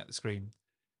staring at the screen.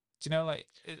 Do you know, like,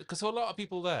 because a lot of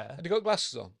people there, Had you got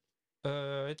glasses on?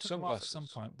 it took him off at some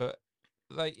Sunglasses. point, but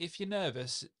like, if you're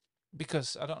nervous,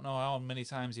 because I don't know how many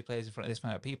times he plays in front of this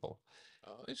amount of people.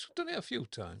 Oh, it's done it a few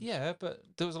times. Yeah, but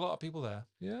there was a lot of people there.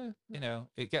 Yeah. You know,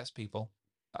 it gets people.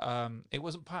 It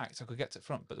wasn't packed. I could get to the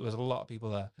front, but there was a lot of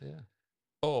people there. Yeah.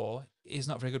 Or he's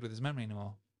not very good with his memory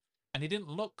anymore, and he didn't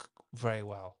look very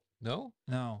well. No?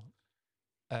 No.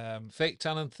 Fake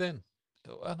tan and thin.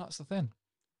 Well, that's the thing.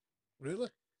 Really?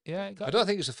 Yeah, it got I don't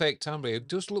think it's a fake tan, but it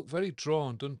does look very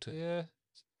drawn, doesn't it? Yeah,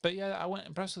 but yeah, I wasn't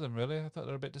impressed with them really. I thought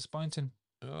they were a bit disappointing.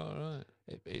 All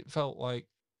right. It felt like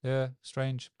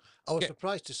strange. I was Get-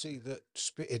 surprised to see that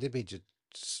Spitting Image had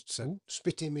sent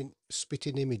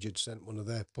Spitting Image had sent one of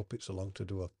their puppets along to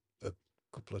do a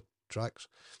couple of tracks,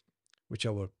 which I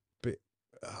were a bit.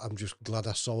 I'm just glad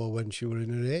I saw her when she were in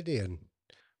her 80 and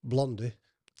Blondie.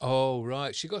 Oh,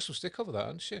 right. She got some stick over that,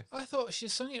 hasn't she? I thought she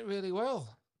sung it really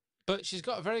well, but she's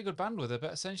got a very good band with her.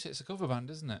 But essentially, it's a cover band,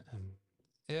 isn't it?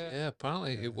 Yeah. Yeah,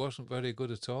 apparently Yeah. it wasn't very good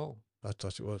at all. I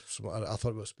thought it was. I thought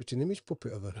it was a Spitting Image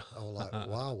puppet of her. I was like,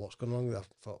 wow, what's going on with that?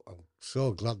 I thought, I'm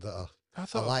so glad that I I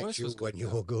thought her liked voice you was when good, you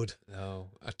though. were good. No.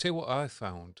 I tell you what I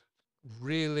found.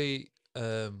 Really,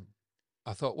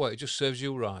 I thought, well, it just serves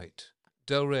you right.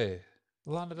 Del Rey.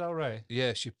 Lana Del Rey.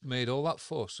 Yeah, she made all that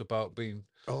fuss about being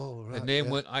Oh, right. her name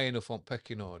yeah. weren't high enough on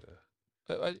pecking order.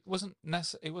 But it wasn't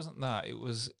It wasn't that. It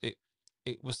was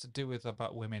to do with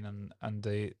about women and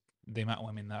the amount of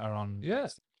women that are on. Yeah.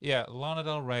 Yeah, Lana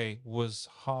Del Rey was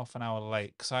half an hour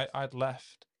late because I'd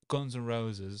left Guns N'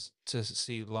 Roses to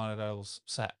see Lana Del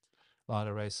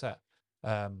Rey's set.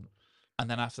 And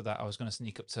then after that, I was going to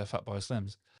sneak up to Fatboy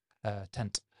Slim's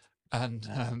tent. And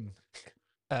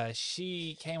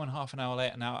she came on half an hour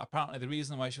late. Now, apparently, the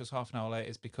reason why she was half an hour late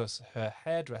is because her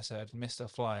hairdresser had missed her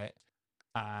flight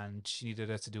and she needed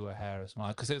her to do her hair as well.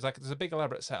 Because it was like, there's a big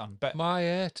elaborate set on. But My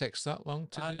hair takes that long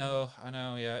to I do.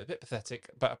 know, yeah, a bit pathetic,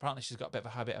 but apparently she's got a bit of a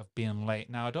habit of being late.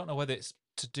 Now, I don't know whether it's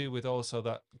to do with also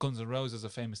that Guns N' Roses are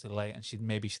famously late, and she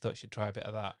thought she'd try a bit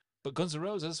of that. But Guns N'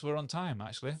 Roses were on time,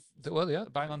 actually, Well, yeah.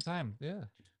 bang on time. Yeah.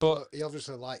 But But he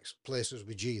obviously likes places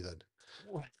with G then.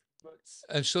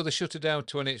 And so they shut her down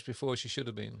 20 minutes before she should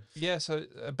have been. Yeah, so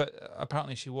but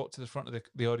apparently she walked to the front of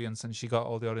the audience and she got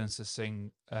all the audience to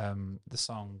sing the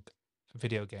song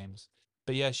 "Video Games."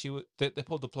 But yeah, they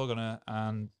pulled the plug on her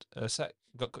and her set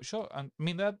got cut short. And I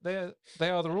mean, they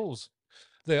are the rules.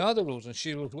 They are the rules, and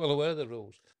she was well aware of the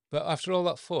rules. But after all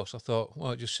that fuss, I thought,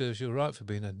 well, it just serves you right for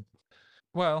being a.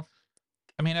 Well,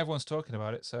 I mean, everyone's talking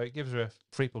about it, so it gives her a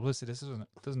free publicity, doesn't it?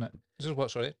 Doesn't it? This is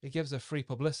what, sorry? It gives her free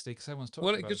publicity because everyone's talking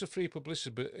Well, it about gives it. her free publicity,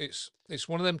 but it's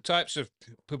one of them types of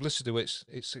publicity where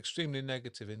it's extremely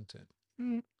negative, isn't it?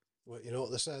 Mm. Well, you know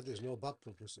what they said? There's no bad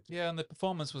publicity. Yeah, and the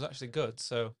performance was actually good.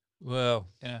 So, Well,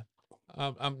 yeah,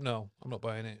 I'm not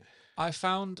buying it. I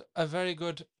found a very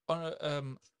good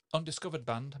undiscovered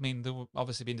band. I mean, they were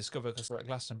obviously being discovered because they're at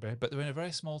Glastonbury, but they're in a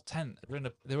very small tent.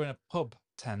 They were in a pub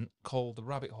tent called the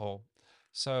Rabbit Hole.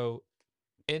 So,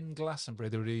 in Glastonbury,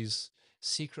 there were these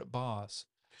secret bars.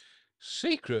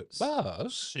 Secret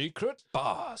bars? Secret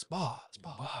bars. Bars.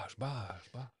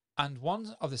 And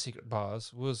one of the secret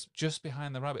bars was just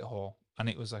behind the rabbit hole, and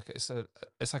it was like it's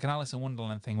like an Alice in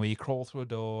Wonderland thing where you crawl through a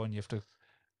door and you have to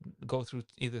go through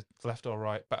either left or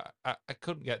right. But I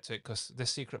couldn't get to it because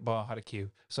this secret bar had a queue,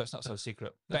 so it's not so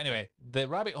secret. But anyway, the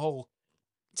rabbit hole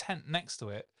tent next to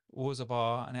it was a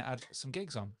bar, and it had some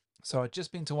gigs on. So I'd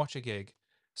just been to watch a gig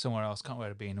somewhere else, can't remember where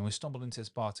it'd been, and we stumbled into this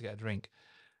bar to get a drink,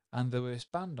 and there was this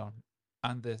band on,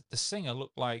 and the singer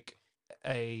looked like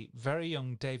a very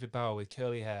young David Bowie with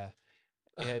curly hair.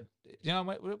 He had,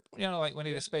 like when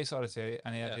he did a Space Odyssey,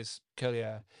 and he had his curly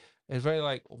hair. He had very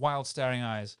like wild, staring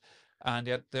eyes, and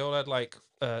they all had like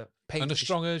and a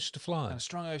strong urge to fly. and a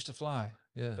strong urge to fly,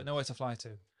 Yeah. but nowhere to fly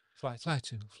to. Fly to.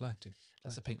 Fly to.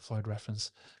 That's a Pink Floyd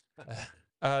reference.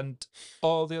 And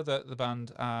all the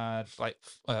band had like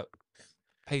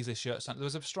paisley shirts on. There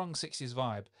was a strong 60s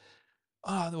vibe.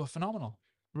 Oh, they were phenomenal.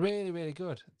 Really, really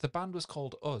good. The band was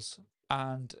called Us,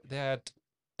 and they had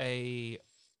a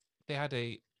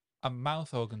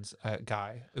mouth organs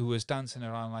guy who was dancing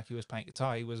around like he was playing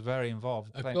guitar. He was very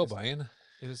involved. A playing this- gobayan.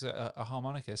 He was a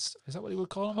harmonicist. Is that what you would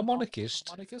call him? Harmonicist?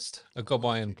 Harmonicist? A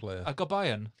gobayan player. A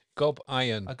gobayan.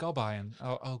 Gobayan. A gobayan.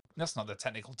 Oh, that's not the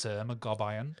technical term. A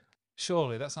gobayan.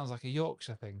 Surely that sounds like a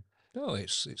Yorkshire thing. No,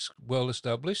 it's well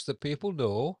established that people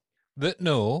know that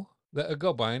a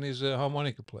gobayan is a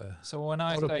harmonica player. So when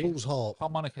I Or a say blues harp.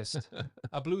 harmonicist,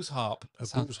 a blues harp. A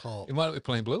sounds- blues harp. You might not be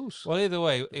playing blues. Well, either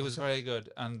way, it was very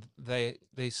good, and they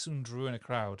soon drew in a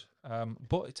crowd.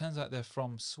 But it turns out they're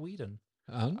from Sweden.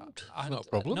 And it's not a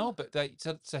problem. No, but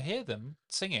to hear them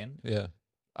singing, Yeah.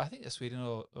 I think they're Sweden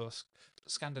or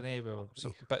Scandinavia or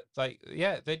something. But they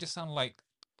just sound like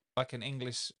an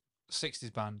English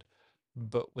 60s band,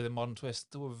 but with a modern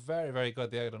twist. They were very, very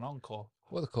good. They had an encore.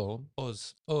 What do they call them?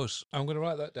 Us. Us. I'm going to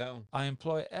write that down. I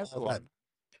employ everyone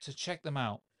to check them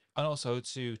out, and also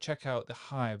to check out the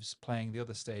Hives playing the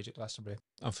other stage at Glastonbury.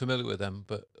 I'm familiar with them,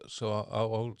 but so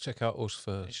I'll check out Us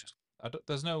first.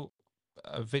 There's no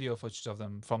video footage of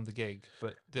them from the gig,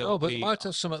 but Oh, but they might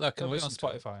have something that I can they'll be on listen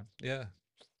to. Spotify. Yeah.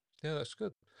 Yeah, that's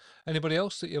good. Anybody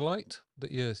else that you liked, that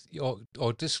you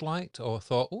or disliked, or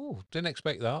thought, oh, didn't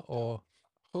expect that, or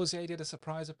Jose did a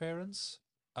surprise appearance.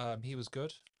 He was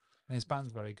good, and his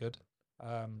band's very good.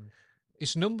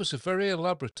 his numbers are very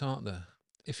elaborate, aren't they?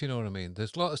 If you know what I mean.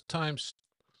 There's a lot of times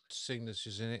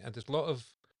signatures in it, and there's a lot of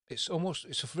it's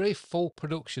a very full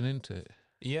production, isn't it?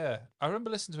 Yeah, I remember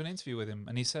listening to an interview with him,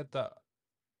 and he said that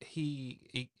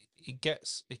he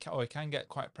can get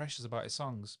quite precious about his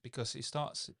songs because he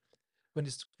starts when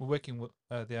he's working with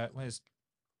when he's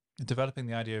developing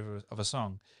the idea of a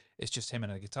song. It's just him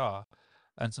and a guitar,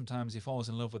 and sometimes he falls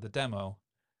in love with the demo,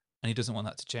 and he doesn't want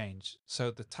that to change.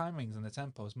 So the timings and the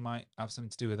tempos might have something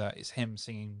to do with that. It's him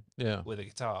singing Yeah. with a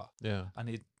guitar, Yeah. and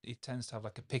he tends to have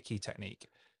like a picky technique,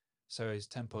 so his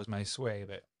tempos may sway a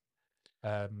bit.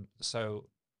 So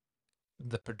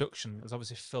the production has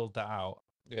obviously filled that out,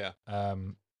 Yeah.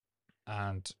 and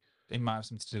it might have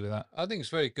something to do with that. I think it's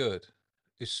very good.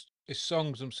 His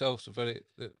songs themselves are very.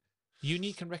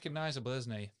 Unique and recognizable,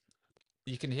 isn't he?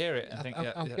 You can hear it and think, I'm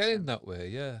that's getting him. that way.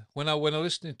 Yeah. When I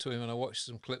listening to him and I watched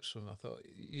some clips from him, I thought,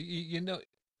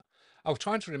 I was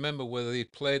trying to remember whether he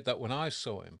played that when I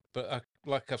saw him, but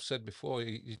like I've said before,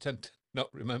 you tend to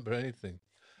not remember anything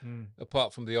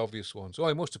apart from the obvious ones. Oh,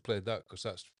 he must have played that because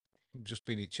that's just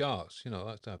been in charts,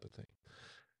 that type of thing.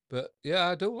 But yeah,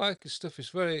 I do like his stuff.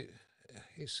 It's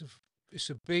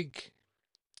a big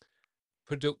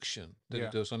production that Yeah.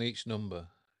 he does on each number.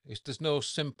 There's no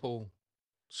simple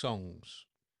songs.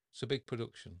 It's a big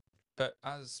production. But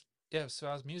so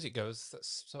as music goes,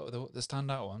 that's sort of the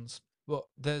standout ones. But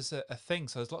there's a thing.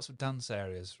 So there's lots of dance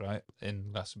areas, right,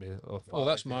 in Glastonbury. Oh,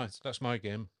 that's my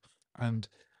game. And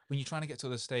when you're trying to get to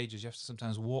other stages, you have to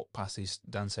sometimes walk past these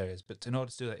dance areas. But in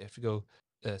order to do that, you have to go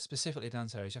specifically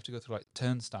dance areas. You have to go through like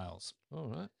turnstiles, All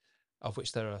right. of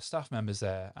which there are staff members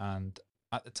there. And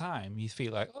at the time, you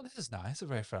feel like, oh, this is nice, they're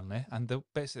very friendly. And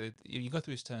basically, you go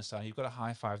through this turnstile, you've got to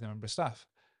high five the member of staff.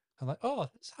 I'm like, oh,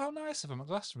 that's how nice of them at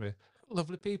Glastonbury.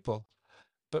 Lovely people.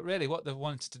 But really, what they've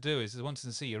wanted to do is they wanted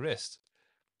to see your wrist,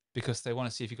 because they want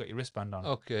to see if you've got your wristband on,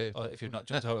 Okay. or if you've not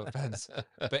jumped over a fence.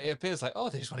 But it appears like, oh,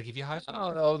 they just want to give you a high five.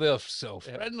 Oh, no, they're so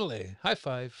Yeah. friendly. High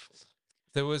five.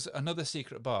 There was another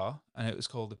secret bar, and it was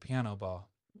called the Piano Bar.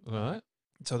 All right.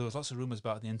 So there was lots of rumours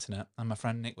about the internet, and my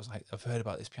friend Nick was like, I've heard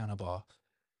about this piano bar.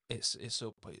 It's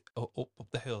up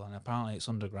the hill, and apparently it's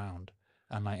underground,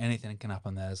 and like anything can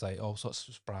happen there. There's like all sorts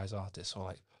of surprise artists, or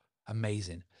like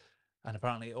amazing. And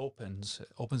apparently it opens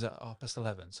at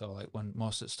 11:30. So like when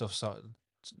most of the stuff started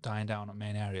dying down at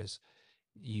main areas,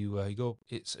 you go.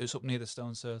 It's up near the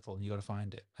stone circle, and you got to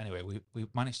find it. Anyway, we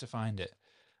managed to find it,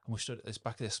 and we stood at this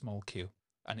back of this small queue,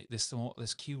 and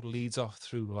this queue leads off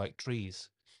through like trees,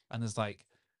 and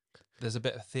there's a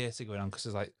bit of theatre going on, because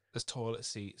there's toilet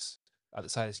seats at the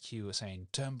side of this queue saying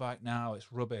turn back now,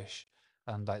 it's rubbish,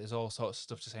 and like there's all sorts of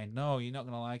stuff to say no, you're not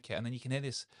gonna like it, and then you can hear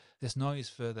this noise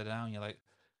further down. You're like,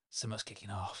 something's kicking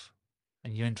off,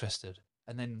 and you're interested,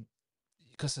 and then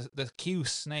because the queue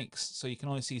snakes, so you can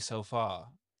only see so far,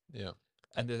 Yeah.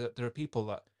 and there are people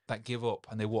that give up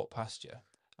and they walk past you,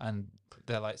 and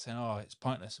they're like saying, oh, it's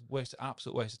pointless,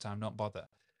 absolute waste of time, don't bother.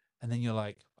 And then you're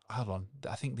like, hold on,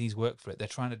 I think these work for it. They're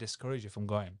trying to discourage you from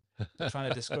going. They're trying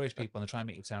to discourage people, and they're trying to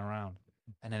make you turn around.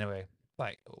 And anyway,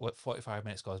 like 45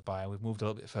 minutes goes by, and we've moved a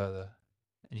little bit further,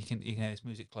 and you can hear this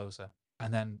music closer,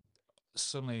 and then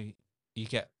suddenly you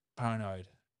get paranoid,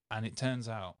 and it turns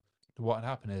out what had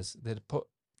happened is they'd put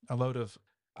a load of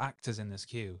actors in this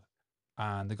queue,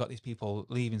 and they got these people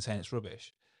leaving saying it's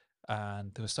rubbish,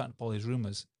 and they were starting to pull these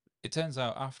rumours. It turns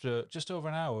out after just over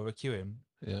an hour we were queuing,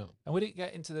 Yeah. and we didn't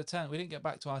get into the tent. We didn't get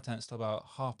back to our tents till about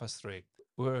 3:30.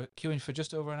 We were queuing for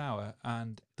just over an hour,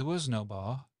 and there was no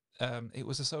bar. It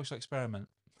was a social experiment.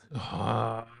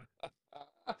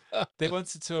 They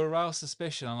wanted to arouse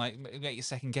suspicion and like make you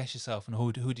second guess yourself, and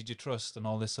who did you trust, and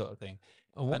all this sort of thing.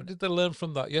 And what And- did they learn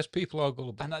from that? Yes, people are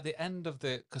gullible. And at the end of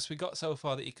because we got so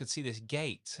far that you could see this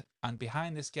gate, and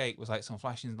behind this gate was like some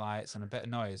flashing lights and a bit of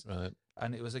noise. Right.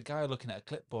 And it was a guy looking at a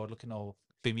clipboard, looking all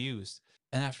bemused.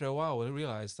 And after a while, we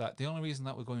realised that the only reason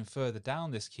that we're going further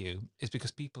down this queue is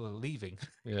because people are leaving.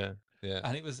 Yeah. Yeah.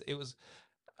 And it was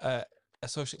a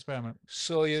social experiment.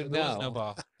 So There was no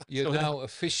bar. you're So now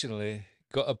officially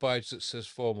got a badge that says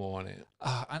FOMO on it.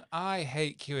 And I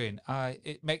hate queuing.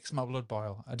 It makes my blood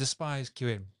boil. I despise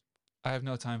queuing. I have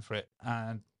no time for it.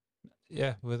 And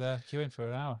yeah, we're there queuing for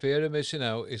an hour. Fear of missing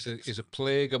out is a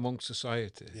plague amongst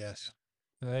society. Yes.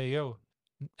 There you go.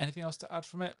 Anything else to add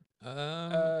from it?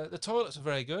 Um, The toilets are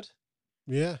very good.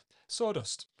 Yeah.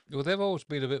 Sawdust. well, they've always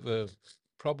been a bit of a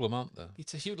problem, aren't they?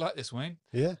 You'd like this, Wayne.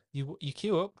 Yeah. You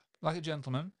queue up like a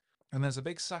gentleman, and there's a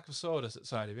big sack of sawdust at the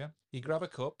side of you. You grab a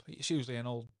cup. It's usually an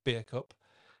old beer cup.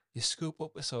 You scoop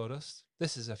up the sawdust.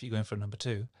 This is if you're going for a number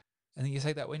 2. And then you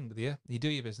take that wing with you. You do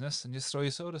your business and just throw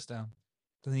your sawdust down.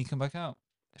 Then you come back out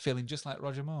feeling just like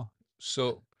Roger Moore.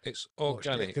 So it's What's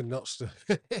organic. shaken, not stir.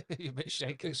 You're a bit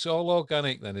shaken. It's all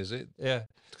organic then, is it? Yeah.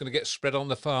 It's going to get spread on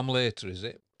the farm later, is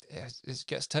it? It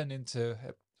gets turned into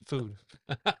food.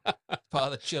 Part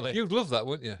of the chili. You'd love that,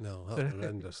 wouldn't you? No, that's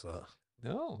horrendous, that.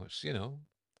 No, it's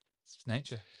It's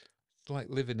nature. it's like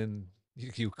living in.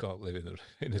 You can't live in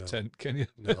a No. tent, can you?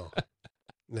 No.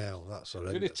 No, that's The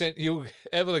only horrendous. tent you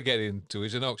ever get into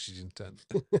is an oxygen tent.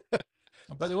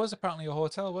 But there was apparently a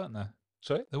hotel, weren't there?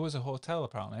 Sorry? There was a hotel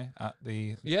apparently at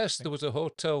the Yes, there was a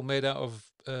hotel made out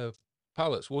of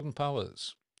pallets, wooden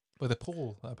pallets. with a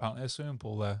pool. Apparently, a swimming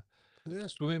pool there.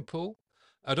 Yes. Swimming pool.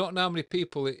 I don't know how many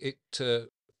people it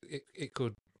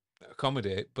could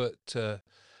accommodate, but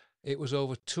it was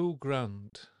over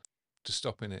 $2,000 to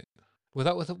stop in it. Was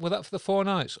that for the 4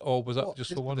 nights, or was that What, just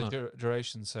just for one The night?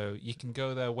 duration, so you can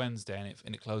go there Wednesday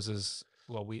and it closes.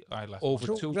 Well, I left Over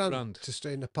Monday. $2,000 to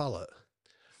stay in a pallet.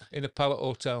 in a pallet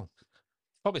hotel.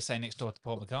 Probably staying next door to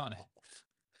Paul McCartney.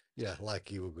 Yeah,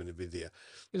 like you were going to be there.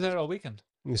 He was there all weekend.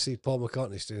 You see Paul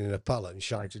McCartney staying in a pallet and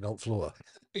shiting on floor.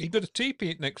 He got a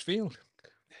teepee at next field.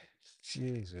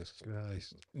 Jesus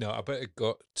Christ. No, I bet it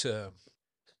got.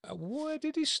 Where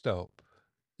did he stop?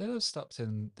 They'd have stopped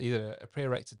in either a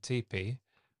pre-erected teepee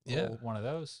Yeah. or one of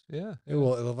those Yeah.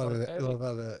 He'll have Or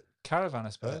had a caravan, I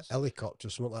suppose. helicopter,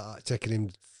 something like that, taking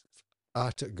him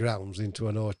out at grounds into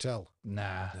an hotel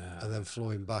Nah. and then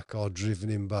flying back or driven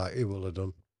him back. He will have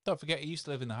done. Don't forget, he used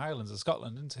to live in the Highlands of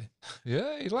Scotland, didn't he?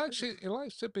 Yeah, he likes it. He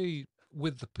likes to be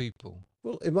with the people.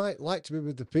 Well, he might like to be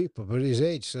with the people, but his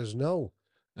age says no,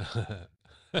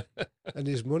 and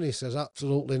his money says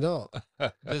absolutely not.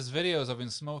 There's videos of him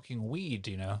smoking weed,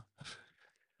 you know,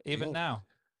 even Well, now.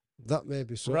 That may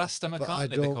be so. Rasta But McCartney,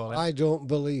 they call him. I don't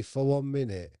believe for 1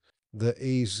 minute that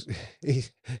he's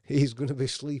going to be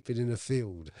sleeping in a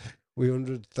field with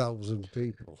 100,000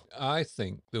 people. I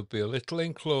think there'll be a little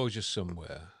enclosure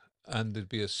somewhere, and there'd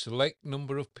be a select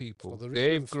number of people. For the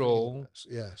Dave rich and Grohl, famous,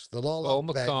 yes, they'll all Paul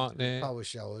have beds with McCartney, power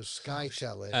showers, Sky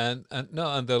Telly. and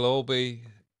they'll all be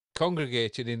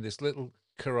congregated in this little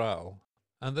corral,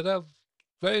 and they'd have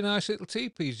very nice little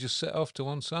teepees just set off to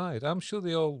one side. I'm sure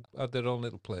they all had their own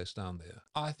little place down there.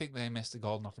 I think they missed a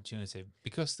golden opportunity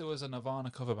because there was a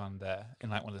Nirvana cover band there in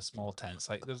like one of the small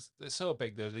tents. Like they're so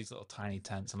big, there's these little tiny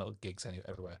tents and little gigs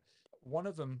everywhere. One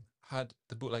of them had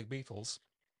the bootleg Beatles,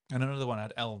 and another one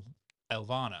had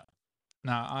Elvana.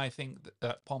 Now I think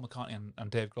that Paul McCartney and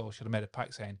Dave Grohl should have made a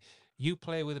pact saying, "You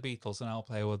play with the Beatles and I'll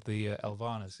play with the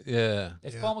Elvanas." Yeah,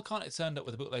 If Paul McCartney turned up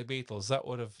with the bootleg Beatles, that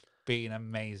would have been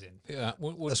amazing yeah,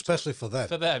 Especially for them.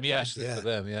 for them. Yeah, Yeah. for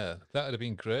them. Yeah, that would have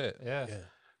been great. yeah.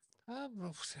 Yeah.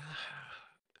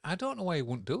 I don't know why he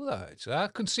wouldn't do that. Actually. I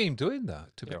could see him doing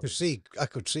that. To be honest. I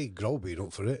could see Grohl being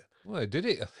up for it. Well, he did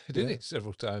it. He did Yeah. it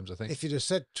several times, I think. If you'd have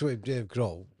said to him, Dave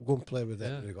Grohl, go and play with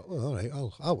them, Yeah. and he'd go, "Oh, all right,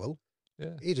 I will."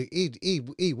 Yeah,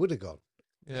 He would have gone.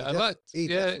 yeah. He I like. he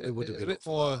Yeah, definitely would have a been bit up for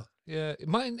more. that. Yeah, it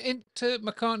might into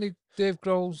McCartney, Dave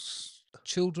Grohl's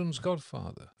children's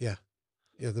godfather. Yeah,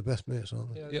 the best mates,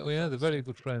 aren't they? Yeah, well, yeah, they're very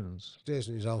good friends. Stays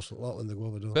in his house a lot when they go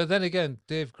over door. But then again,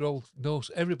 Dave Grohl knows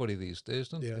everybody these days,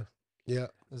 doesn't Yeah, yeah.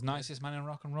 The nicest man in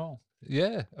rock and roll. he?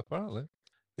 Yeah, apparently.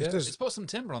 If Yeah. there's- It's put some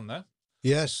timber on there.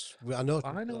 yes, I know.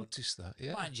 I noticed that.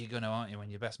 Yeah, Mind you gonna, aren't you,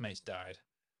 when your best mate's died?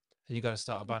 And you got to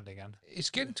start a band again. it's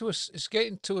getting to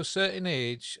a certain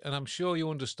age, and I'm sure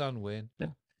you understand, Wayne.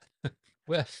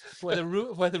 Where Where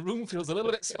the room feels a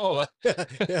little bit smaller.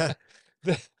 yeah,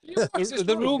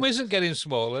 the room isn't getting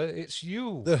smaller; it's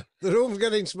you. the room's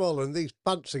getting smaller, and these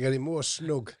pants are getting more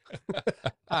snug.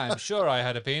 I'm sure I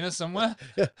had a penis somewhere.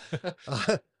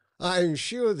 I'm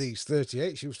sure these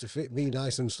 38s used to fit me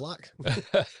nice and slack.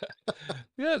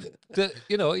 Yeah,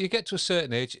 you get to a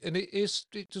certain age, and it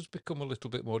does become a little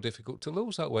bit more difficult to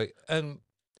lose that weight. And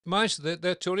mind you,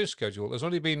 their touring schedule has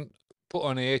only been put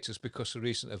on hiatus because of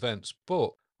recent events,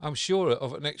 but I'm sure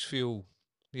over the next few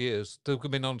years they're going to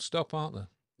be non-stop, aren't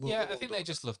they? Yeah, I think they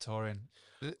just love touring.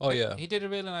 Oh, yeah. He did a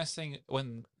really nice thing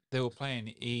when they were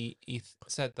playing. He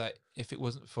said that if it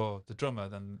wasn't for the drummer,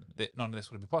 then none of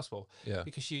this would be possible. Yeah.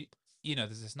 Because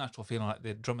there's this natural feeling like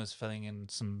the drummer's filling in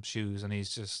some shoes and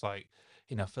he's just like,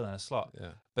 filling a slot.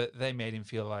 Yeah. But they made him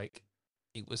feel like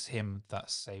it was him that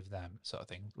saved them, sort of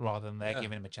thing, rather than they're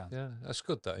giving him a chance. Yeah, that's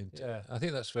good. That isn't it? Yeah. I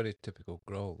think that's very typical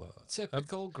Grohl. That.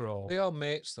 Typical Grohl. They are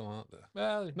mates, though, aren't they?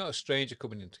 Well, Not a stranger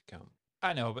coming into camp.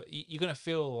 I know, but you're going to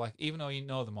feel like, even though you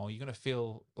know them all, you're going to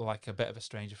feel like a bit of a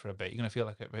stranger for a bit. You're going to feel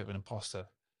like a bit of an imposter.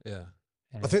 Yeah.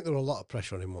 I think there were a lot of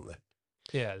pressure on him, weren't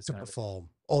they, Yeah, it's to gonna be. perform?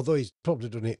 Although he's probably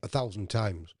done it 1,000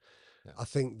 times. Yeah. I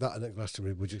think that and at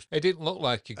Glastonbury were just It didn't look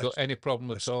like he got any problem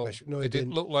at all. special- no, it it didn't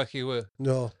didn't. look like he were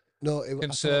no. I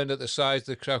concerned at the size of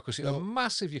the crowd because it No. was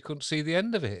massive. You couldn't see the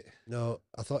end of it.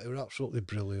 I thought he was absolutely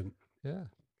brilliant. Yeah.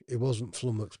 He wasn't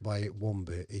flummoxed by it one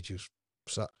bit. He just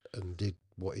sat and did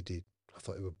what he did. I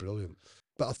thought he was brilliant.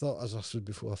 But I thought, as I said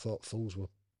before, I thought Fools were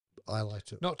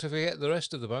highlighted. Not to forget the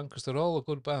rest of the band because they're all a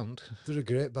good band. They're a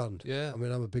great band. Yeah. I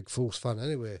mean, I'm a big Fools fan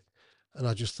anyway. And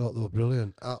I just thought they were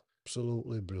brilliant.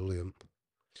 Absolutely brilliant.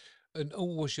 And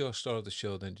who was your star of the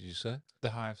show then, did you say?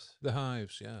 The Hives. The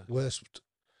Hives, yeah. Worst.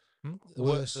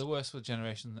 The worst with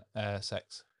Generation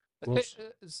Sex. Worst.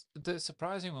 The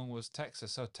surprising one was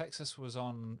Texas. So Texas was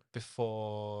on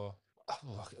before.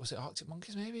 Was it Arctic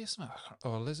Monkeys maybe or something?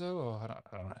 Or Lizzo? Or I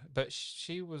don't know. But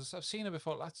she was. I've seen her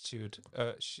before at Latitude.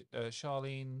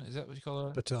 Charlene, is that what you call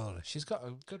her? Batari. She's got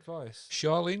a good voice.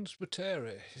 Charlene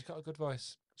Spiteri. She's got a good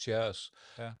voice. She has.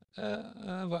 Yeah.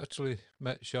 I've actually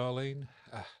met Charlene.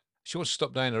 She wants to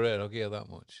stop down her hair, I'll give you that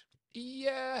much.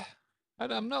 Yeah.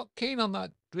 And I'm not keen on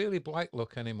that really black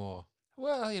look anymore.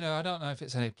 Well, I don't know if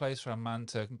it's any place for a man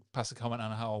to pass a comment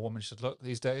on how a woman should look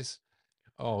these days.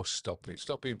 Oh, stop it.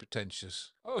 Stop being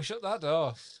pretentious. Oh, shut that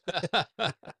door.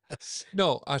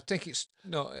 No, I think it's...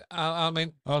 No, I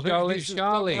mean,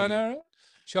 Charlene.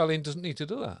 Charlene doesn't need to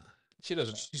do that. She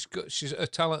doesn't. She's her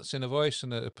talents in her voice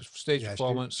and her stage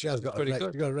performance. She has got pretty a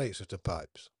good. great, got a great set of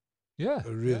pipes. Yeah.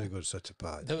 A really good set of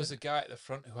pipes. There was a guy at the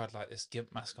front who had like this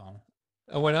gimp mask on.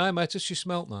 And when I met her, she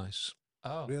smelt nice.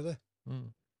 Oh. Really?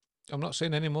 I'm not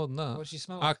saying any more than that. What did she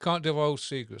smell I like? can't divulge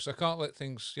secrets. I can't let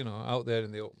things, out there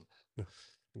in the open.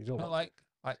 You don't Not want like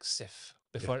Like Sif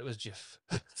before it was Jif.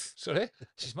 Sorry?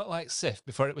 She smelled like Sif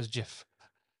before it was Jif.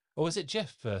 Or was it Jif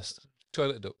first?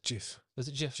 Toilet duck. Jif. Was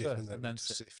it Jif Jif first and then then it's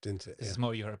Sif? sift into it. This Yeah. is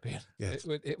more European. Yes.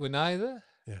 It were neither.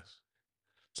 Yes.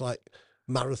 It's like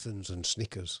marathons and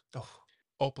Snickers. Oh,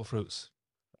 opal fruits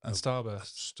and Oh,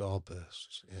 starbursts.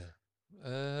 Starbursts.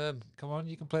 Yeah. Come on,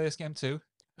 you can play this game too.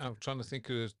 I'm trying to think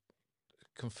of a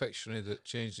confectionery that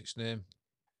changed its name.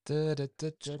 Da, da, da,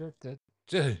 da, da, da,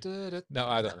 da, da. No,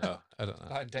 I don't know. I don't know.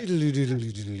 Like Dex-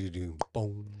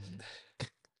 Boom.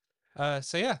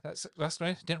 So yeah, that's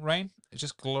great. It didn't rain. It's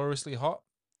just gloriously hot.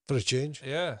 For a change.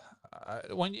 Yeah.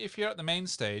 If you're at the main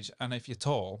stage and if you're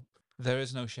tall, there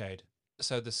is no shade.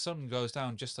 So the sun goes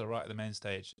down just to the right of the main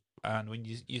stage, and when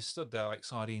you stood there like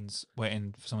sardines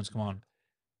waiting for someone to come on,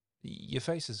 your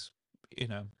face is,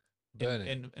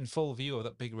 Burning. in full view of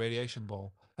that big radiation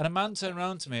ball. And a man turned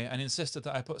around to me and insisted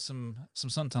that I put some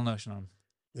suntan lotion on.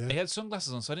 Yeah. He had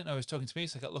sunglasses on, so I didn't know he was talking to me.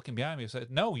 So I kept looking behind me. I said,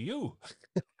 "No, you,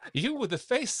 you with the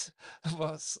face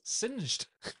was singed."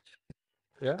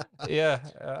 Yeah. Yeah,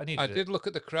 I needed I it. did look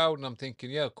at the crowd and I'm thinking,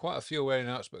 yeah, quite a few are wearing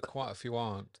hats, but quite a few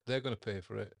aren't. They're going to pay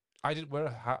for it. I did wear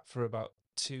a hat for about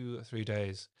 2 or 3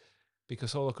 days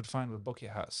because all I could find were bucket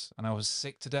hats, and I was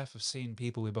sick to death of seeing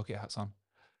people with bucket hats on.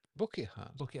 Bucket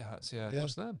hat. Bucket hats, yeah. Yeah.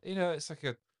 What's them? It's like a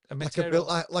Like a material.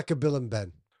 Bill, like a Bill and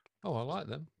Ben. Oh, I like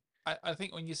them. I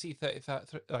think when you see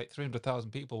 300,000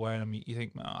 people wearing them, you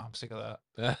think, "Oh, I'm sick of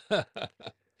that."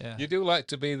 Yeah. You do like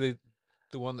to be the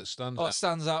one that stands Oh, it out.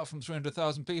 stands out from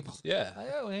 300,000 people. Yeah.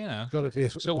 Oh, well, Got to be.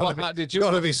 So what hat did you?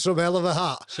 Got to be some hell of a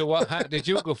hat. So what hat did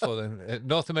you go for then?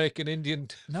 North American Indian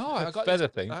No, I got feather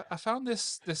this, thing. I found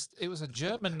this. It was a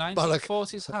German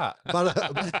 1940s hat.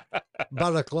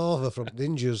 Balaclava from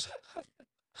Ninjas.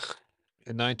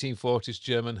 A 1940s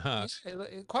German hat.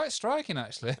 Quite striking,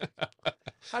 actually.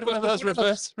 Had Well, one of those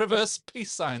that's- reverse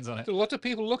peace signs on it. A lot of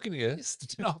people looking at you.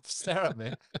 Just do not stare at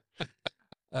me.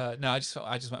 No, I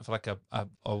just went for like a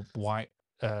white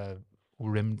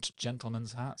rimmed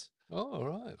gentleman's hat. Oh, all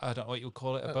right. I don't know what you would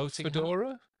call it, a boating hat?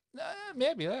 fedora.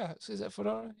 Maybe, yeah. Is it a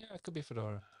fedora? Yeah, it could be a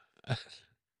fedora.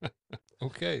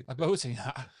 Okay. A boating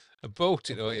hat. A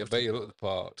boating. Oh, yeah, I bet you look the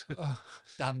part. Oh,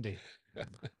 dandy.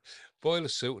 Boiler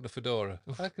suit and a fedora.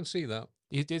 I can see that.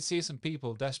 You did see some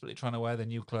people desperately trying to wear their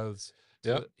new clothes.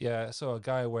 Yeah. So, yeah, I saw a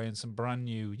guy wearing some brand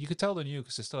new. You could tell they're new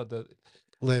because they still had the.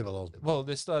 Label on. Well,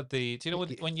 they still had the. Do you know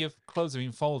when your clothes have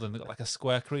been folded and they've got like a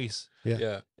square crease? Yeah.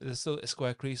 Yeah. There's still a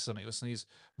square crease on it. It was these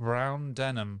brown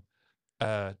denim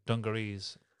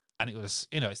dungarees, and it was,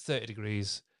 it's 30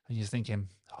 degrees, and you're thinking,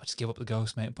 oh, just give up the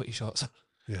ghost, mate, and put your shorts on.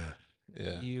 Yeah.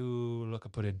 Yeah. You look a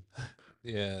pudding.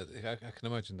 Yeah. I can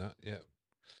imagine that. Yeah.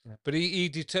 Yeah. But he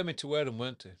determined to wear them,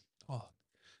 weren't he? Oh,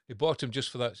 He bought them just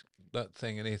for that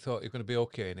thing, and he thought you're going to be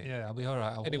okay in it. yeah, I'll be all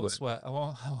right. I Anyway. won't sweat. I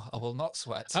will not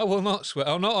sweat. I will not sweat.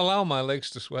 I'll not allow my legs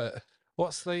to sweat.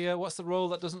 What's the role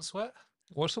that doesn't sweat?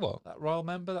 What's the what? That royal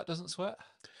member that doesn't sweat?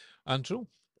 Andrew?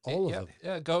 All of yeah, them.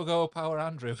 Yeah, go power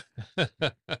Andrew.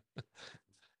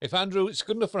 If Andrew, it's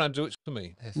good enough for Andrew, it's for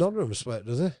me. None of them sweat,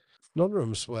 do they? None of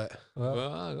them sweat. Well,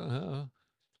 Well, I don't know.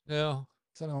 Yeah,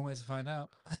 there's only one way to find out.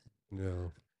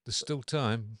 No. there's still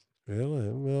time. Really?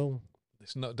 Well,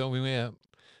 It's not done with me yet.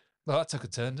 Well, that took a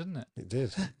turn, didn't it? it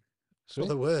did. So For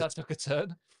the word. That took a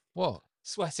turn. what?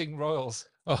 Sweating royals.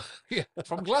 Oh, yeah.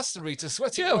 From Glastonbury to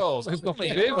sweating Yeah, royals. we've gone from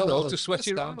Yeah, Dave well, Roll to the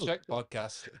sweaty Sound roll. Check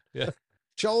podcast.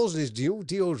 Charles and his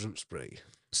deodorant spray.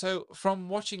 So, from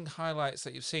watching highlights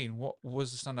that you've seen, what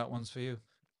was the standout ones for you?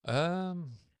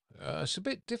 It's a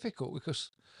bit difficult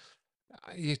because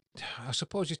I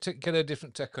suppose you get a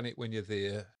different take on it when you're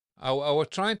there. I was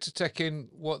trying to take in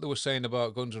what they were saying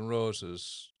about Guns N'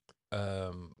 Roses,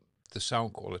 the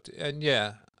sound quality, and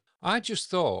yeah, I just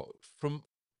thought from.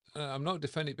 I'm not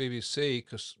defending BBC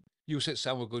because you said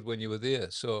sound were good when you were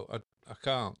there, so I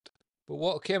can't. But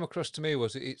what came across to me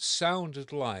was it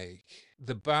sounded like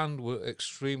the band were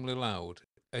extremely loud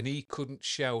and he couldn't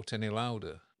shout any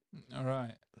louder, All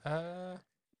right.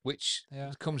 which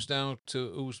Yeah. comes down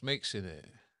to who's mixing it.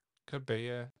 Could be,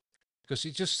 yeah. Because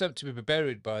he just seemed to be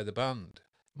buried by the band.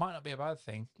 Might not be a bad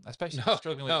thing, especially if No, you're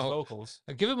struggling with the no. vocals.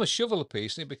 I'd give him a shovel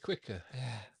apiece and he'd be quicker.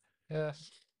 Yeah. Yeah.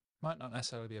 Might not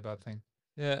necessarily be a bad thing.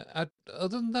 Yeah.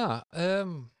 Other than that,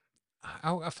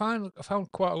 I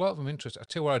found quite a lot of them interesting. I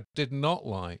tell you what I did not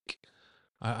like.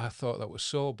 I thought that was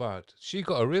so bad. She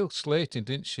got a real slating,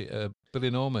 didn't she? Billy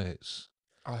No Mates.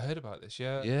 I heard about this,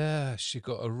 yeah. Yeah, she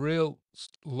got a real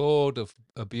load of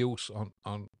abuse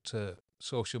on to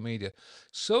social media.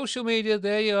 Social media,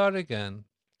 there you are again.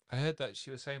 I heard that she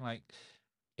was saying, like,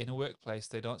 in a workplace,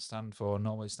 they don't stand for,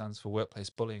 normally stands for workplace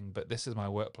bullying, but this is my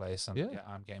workplace, and Yeah. yeah,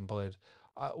 I'm getting bullied.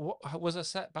 Was her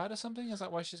set bad or something? Is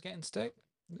that why she's getting stick?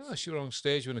 No, she was on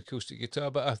stage with an acoustic guitar,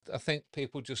 but I think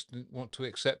people just didn't want to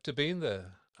accept her being there.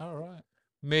 All right.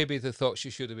 Maybe they thought she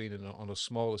should have been on a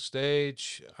smaller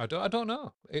stage. I don't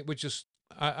know. It would just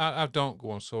I don't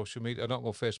go on social media. I don't go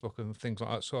on Facebook and things like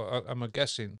that. So I'm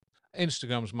guessing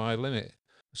Instagram's my limit.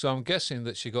 So I'm guessing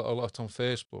that she got a lot on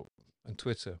Facebook and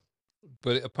Twitter.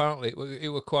 But apparently it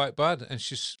were quite bad, and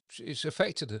it's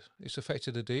affected her. It's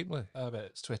affected her deeply. I bet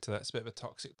it's Twitter. That's a bit of a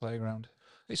toxic playground.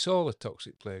 It's all a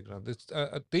toxic playground.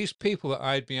 These people that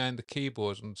hide behind the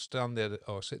keyboards and stand there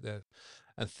or sit there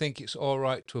and think it's all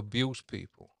right to abuse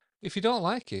people. If you don't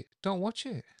like it, don't watch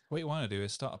it. What you want to do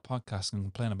is start a podcast and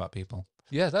complain about people.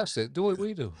 Yeah, that's it. Do what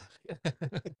we do.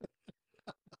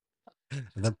 And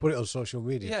then put it on social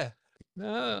media. Yeah.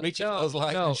 No, Reach no, those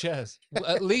likes no. and shares. Well,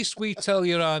 at least we tell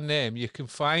you our name. You can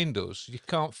find us. You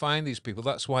can't find these people.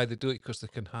 That's why they do it, because they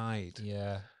can hide.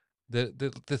 Yeah.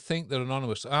 They think they're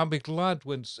anonymous. I'll be glad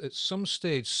when at some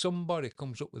stage somebody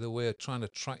comes up with a way of trying to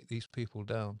track these people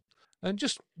down and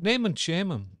just name and shame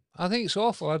them. I think it's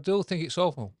awful. I do think it's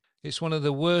awful. It's one of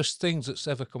the worst things that's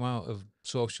ever come out of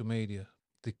social media.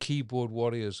 The keyboard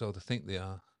warriors, or they think they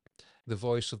are, the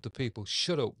voice of the people.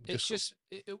 Shut up. It's just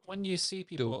when you see one.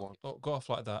 people go off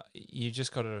like that, you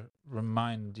just got to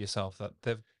remind yourself that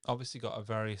they've obviously got a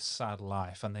very sad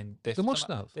life, and then They must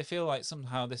have. They feel like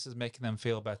somehow this is making them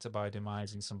feel better by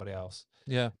demising somebody else,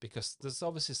 Yeah. because there's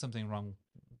obviously something wrong.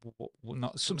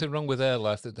 Not Something wrong with their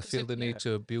life that they feel they yeah. need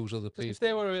to abuse other people. If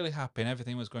they were really happy and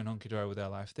everything was going hunky dory with their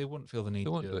life, they wouldn't feel the need They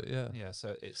to won't do do it, yeah. Yeah,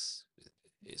 so it's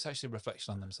actually a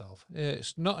reflection on themselves. Yeah,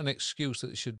 it's not an excuse that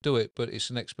they should do it, but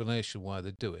it's an explanation why they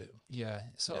do it. Yeah,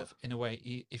 sort of in a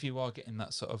way, if you are getting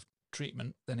that sort of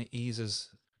treatment, then it eases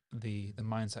the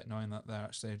mindset, knowing that they're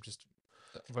actually just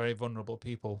very vulnerable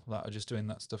people that are just doing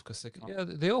that stuff because they can't. Yeah,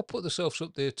 they all put themselves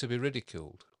up there to be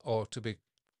ridiculed or to be,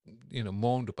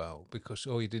 moaned about because,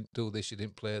 oh, you didn't do this, you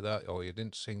didn't play that, or you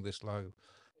didn't sing this loud.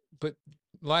 But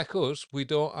like us, we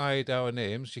don't hide our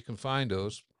names. You can find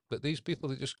us. But these people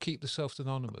that just keep themselves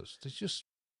anonymous, they're just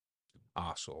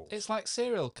arseholes. It's like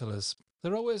serial killers.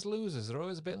 They're always losers. They're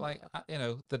always a bit like,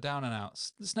 the down and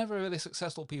outs. There's never really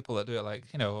successful people that do it like,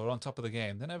 are on top of the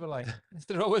game. They're never like,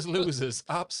 they're always losers.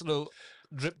 Absolute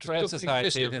drip trail Nothing society.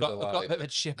 missing Have in got, their have got a life. bit of a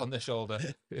chip on their shoulder.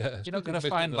 Yeah, You're not going to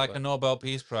find like a Nobel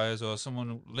Peace Prize or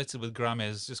someone littered with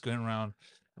Grammys just going around.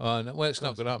 Oh, no, well, it's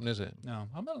not going to happen, is it? No,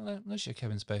 I'm not unless you're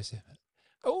Kevin Spacey.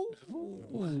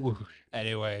 Oh,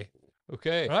 anyway.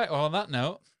 Okay. Right. Well, on that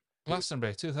note,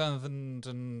 Glastonbury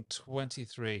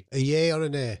 2023. A yay or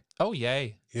an A? Oh,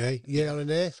 yay! Yay or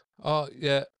an A? Oh,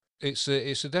 yeah. It's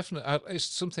a definite. It's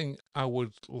something I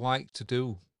would like to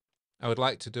do. But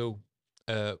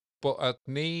I'd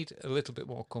need a little bit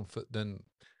more comfort than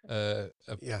a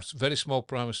very small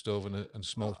primer stove and a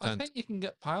small I tent. think you can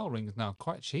get pile rings now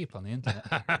quite cheap on the internet.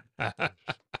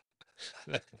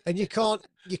 And you can't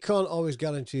always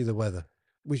guarantee the weather,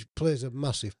 which plays a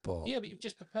massive part. Yeah, but you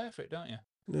just prepare for it, don't you?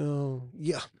 No.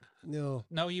 Yeah. No.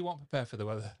 No, you won't prepare for the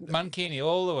weather. Mankini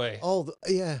all the way.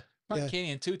 Yeah.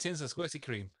 Mankini and 2 tins of squirty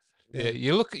cream. Yeah,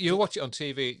 you watch it on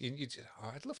TV.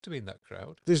 I'd love to be in that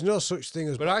crowd. There's no such thing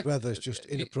as But weather. It's just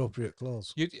inappropriate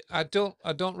clothes. I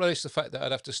don't relish the fact that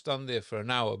I'd have to stand there for an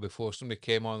hour before somebody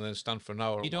came on and then stand for an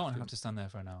hour. You don't have to stand there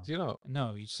for an hour. Do you know?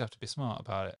 No, you just have to be smart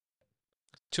about it.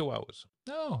 2 hours.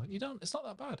 No, you don't. It's not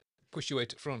that bad. Push your way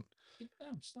to front. No,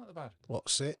 it's not that bad.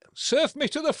 What's it? Surf me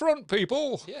to the front,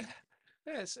 people. Yeah,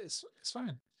 it's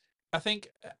fine. I think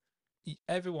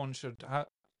everyone should have.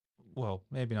 Well,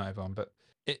 maybe not everyone, but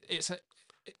it's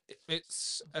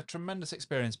a tremendous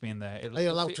experience being there. Are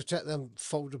you allowed to take them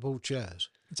foldable chairs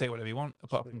take whatever you want,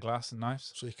 apart from glass and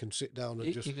knives? so you can sit down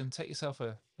and just You can take yourself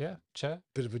a chair.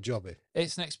 bit of a jobby?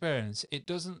 It's an experience. It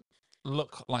doesn't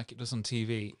look like it does on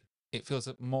TV. It feels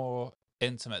more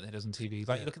intimate than it does on TV.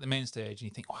 Like you look at the main stage and you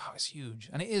think, wow, it's huge.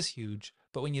 And it is huge.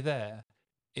 But when you're there,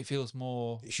 it feels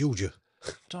more... It's huger.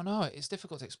 I don't know. It's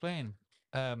difficult to explain.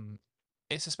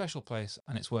 It's a special place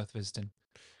and it's worth visiting.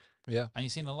 Yeah. And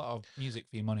you've seen a lot of music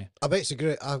for your money. I bet it's a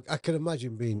great... I can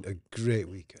imagine being a great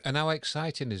weekend. And how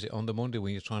exciting is it on the Monday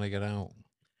when you're trying to get out?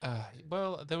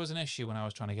 Well, there was an issue when I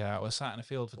was trying to get out. I was sat in a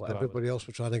field for 2 hours. Everybody else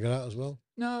were trying to get out as well.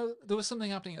 No, there was something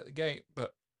happening at the gate,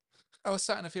 but I was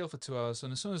sat in a field for 2 hours,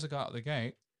 and as soon as I got out the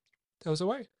gate, there was a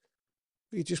wait.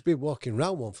 You've just been walking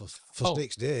around one for Oh,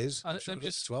 6 days. And Sure, let me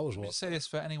just 2 hours let me walk. just say this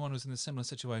for anyone who's in a similar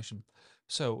situation.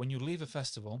 So when you leave a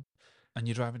festival and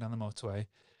you're driving down the motorway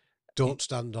Don't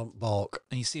stand on balk.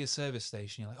 and you see a service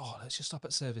station, you're like, oh, let's just stop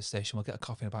at service station. We'll get a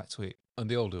coffee and a bite to eat. And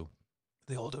they all do.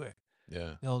 They all do it.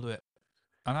 Yeah. They all do it.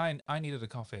 And I needed a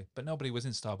coffee, but nobody was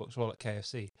in Starbucks. We're all at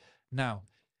KFC. Now,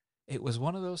 it was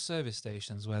one of those service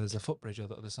stations where there's a footbridge on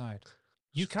the other side.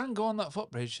 You can go on that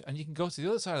footbridge and you can go to the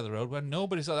other side of the road where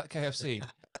nobody's at that KFC.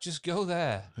 Just go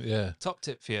there. Yeah. Top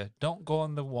tip for you: don't go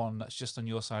on the one that's just on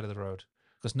your side of the road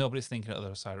because nobody's thinking of the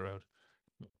other side of the road.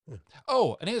 Yeah.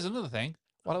 Oh, and here's another thing.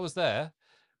 While I was there,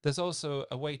 there's also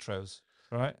a Waitrose,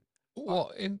 right?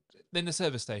 What in? In the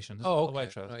service station. There's Oh, a okay.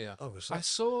 Waitrose. Oh, yeah. Oh, was I that?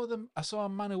 saw them. I saw a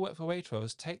man who worked for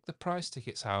Waitrose take the price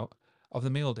tickets out of the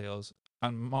meal deals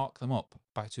and mark them up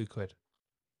by £2.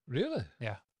 Really?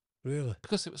 Yeah, Really?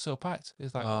 because it was so packed.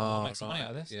 It's like, I'll make some money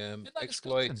out of this. Yeah, Isn't that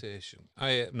disgusting? exploitation.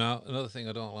 I now another thing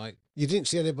I don't like. You didn't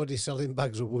see anybody selling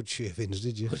bags of wood shavings,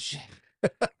 did you? Good shit.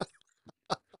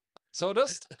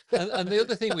 Sawdust. And the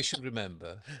other thing we should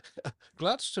remember,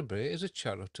 Glastonbury is a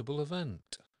charitable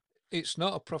event. It's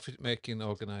not a profit-making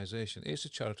organisation. It's a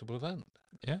charitable event,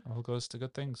 Yeah, all goes to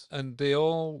good things. and they're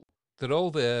all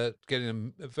there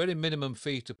getting a very minimum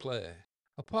fee to play.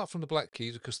 Apart from the Black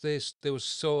Keys, because they were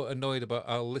so annoyed about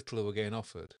how little they were getting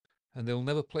offered, and they'll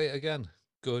never play it again.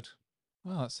 Good.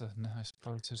 Well, that's a nice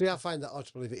positive. See, I find that hard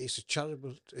to believe it. It's a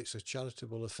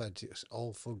charitable event. It's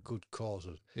all for good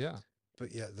causes. Yeah.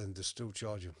 But yet, then they still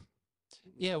charge them.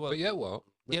 Yeah, well, But yeah, what?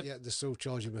 But Yep. yet, they still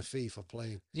charge them a fee for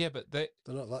playing. yeah, but They're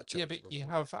not that charitable. but you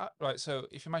have right. So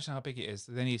if you imagine how big it is,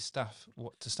 they need staff.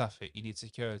 What to staff it? You need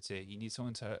security. You need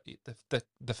someone to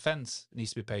the fence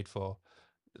needs to be paid for.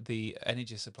 The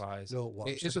energy supplies. No, what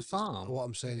I'm It is saying a farm. What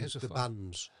I'm saying It is is a the farm.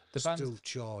 bands The bands- still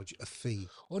charge a fee.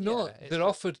 Oh no, Yeah, it's they're a-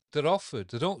 offered. They're offered.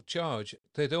 They don't charge.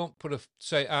 They don't put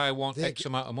say I want They X get-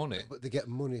 amount of money. But they get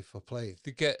money for playing.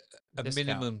 They get a Discount.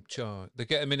 minimum charge. They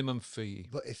get a minimum fee.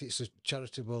 But if it's a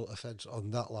charitable offence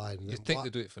on that line, then You'd think why, they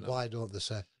do it for nothing. why don't they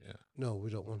say, Yeah. no, we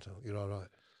don't want to. You're all right.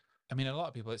 I mean, a lot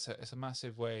of people. It's a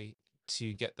massive way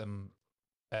to get them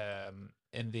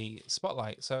in the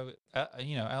spotlight. So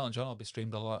Elton John will be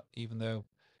streamed a lot, even though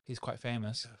he's quite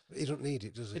famous. But you don't need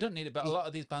it, does They it? don't need it, but a lot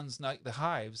of these bands, like the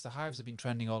Hives have been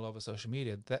trending all over social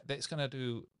media. It's going to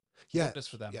do Yeah, wonders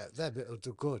for them. yeah, it'll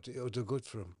do good. It'll do good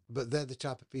for them. But they're the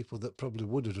type of people that probably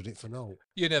would have done it for now.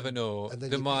 You never know. And then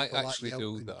They your might people like actually your do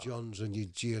Elton that. Johns and your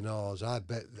GNRs. I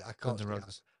bet I can't. Guns N'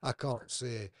 Roses. I can't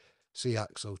see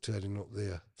Axel turning up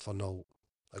there for no.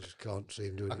 I just can't see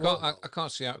him doing I it. can't. I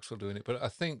can't see Axel doing it, but I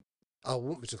think I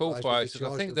wouldn't be Full surprised. if Fighters, I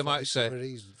charged think him they for might say-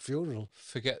 Mary's funeral.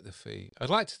 forget the fee. I'd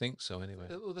like to think so anyway.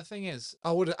 Well, the thing is,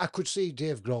 I could see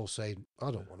Dave Grohl saying,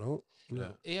 "I don't want to."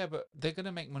 No. yeah, but they're going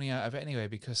to make money out of it anyway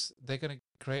because they're going to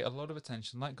create a lot of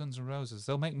attention, like Guns N' Roses.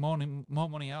 They'll make more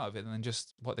money out of it than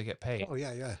just what they get paid. Oh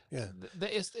yeah.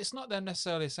 It's not them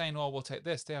necessarily saying, "Oh, we'll take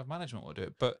this." They have management will do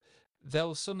it, but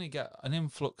they'll suddenly get an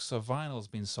influx of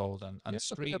vinyls being sold and Yeah, look at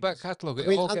streams. the back catalogue. It I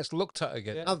mean, all I've- gets looked at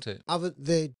again, Yeah. doesn't it? Haven't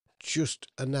they just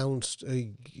announced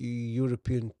a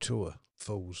European tour,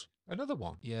 fools? Another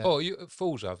one. Yeah. Oh, you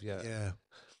fools have, yeah. Yeah.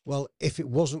 Well, if it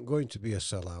wasn't going to be a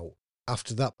sellout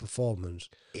after that performance,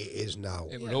 it is now.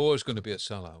 It was Yeah. always going to be a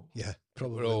sellout. Yeah, It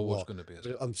probably. was always was. going to be a But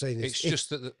sellout. I'm saying It's if, just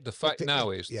that the fact it- now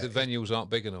is yeah, the if- venues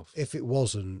aren't big enough. if it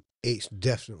wasn't, it's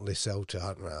definitely sold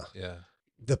out now. Yeah.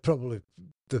 They're probably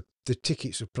the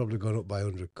tickets have probably gone up by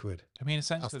 £100 I mean,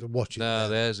 essentially, after watching No,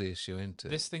 them. there's the issue, isn't it?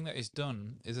 this thing that is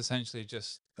done is essentially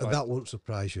just And like, that won't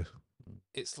surprise you.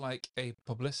 it's like a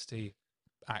publicity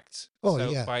act. Oh,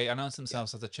 so yeah. by announcing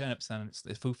themselves as the Churnips, then it's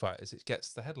the Foo Fighters. It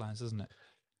gets the headlines, doesn't it?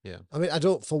 I mean, I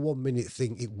don't for 1 minute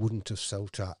think it wouldn't have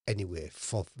sold out anyway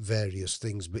for various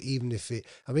things. But even if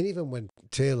even when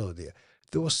Taylor did,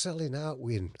 they were selling out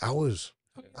within hours.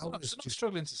 They're I not, was they're not just-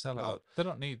 struggling to sell No. out. They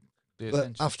don't need the But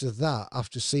attention. after that,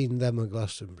 after seeing them at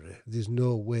Glastonbury, there's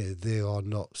no way they are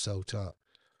not sold out.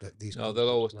 That these No,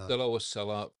 concerts now. they'll always sell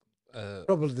out.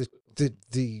 Probably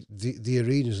the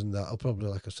arenas and that will probably,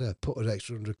 like I said, put an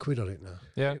extra £100 on it now.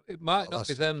 yeah. It might Well, not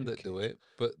be that's them that do ridiculous. it,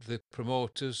 but the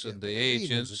promoters Yeah, and but the arenas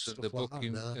and agents and stuff the like that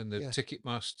booking now, and the yeah.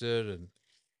 Ticketmaster and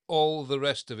all the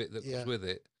rest of it that Yeah. goes with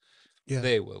it, Yeah,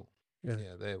 they will. Yeah.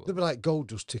 Yeah, they will. they'll be like gold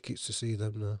dust tickets to see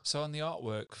them now. So on the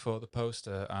artwork for the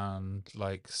poster and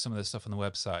like some of the stuff on the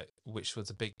website, which was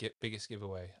the biggest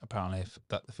giveaway apparently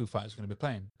that the Foo Fighters are going to be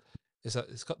playing, is that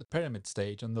it's got the pyramid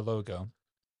stage on the logo,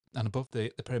 and above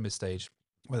the pyramid stage,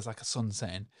 where there's like a sun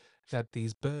setting, they had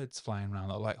these birds flying around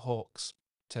that are like hawks.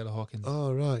 Taylor Hawkins.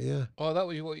 Oh right, yeah. Oh, that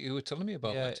was what you were telling me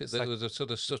about. Yeah, wasn't it? it's There like- was a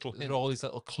sort of subtle There hint. were all these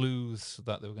little clues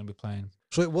that they were going to be playing.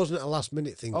 So it wasn't a last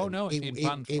minute thing. Oh, then? no, it's it, been it-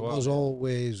 planned for a it while, was yeah.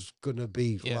 always gonna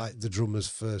be Yeah. like the drummer's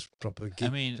first proper gig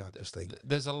I mean, type of thing.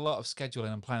 there's a lot of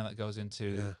scheduling and planning that goes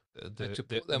into Yeah. To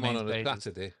put them main on a stages.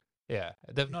 Saturday. Yeah,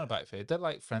 they've known about it. For, they're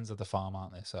like friends of the farm,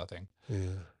 aren't they? Sort of thing.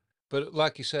 Yeah. But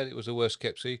like you said, it was a worst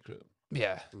kept secret.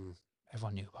 Yeah, Mm.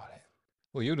 everyone knew about it.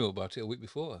 Well, you knew about it a week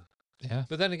before. Yeah,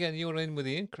 But then again, you were in with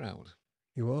the in crowd.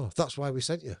 You are. That's why we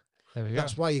sent you. There we go.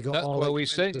 That's why you got That's all why we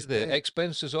sent you expenses there.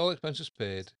 paid. All expenses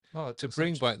paid Well, it to took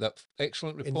bring some, back that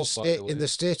excellent in report. the By the state way. in the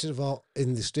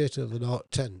state of the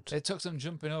art tent. it took some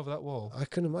jumping over that wall. I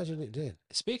can imagine it did.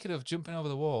 Speaking of jumping over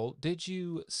the wall, did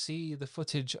you see the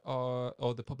footage or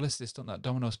the publicity stunt that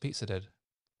Domino's Pizza did?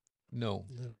 No.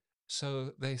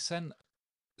 So they sent.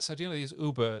 So do you know these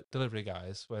Uber delivery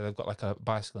guys where they've got like a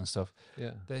bicycle and stuff?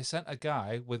 Yeah. They sent a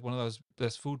guy with one of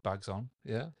those food bags on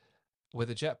Yeah. with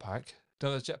a jetpack,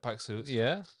 those jetpack suits,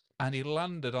 Yeah. and he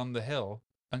landed on the hill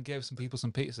and gave some people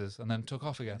some pizzas and then took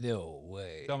off again. No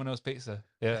way. Domino's Pizza.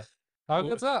 Yeah. How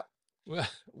good's that?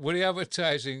 Were you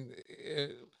advertising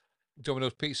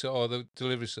Domino's Pizza or the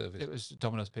delivery service? It was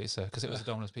Domino's Pizza because it was a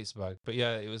Domino's Pizza bag. But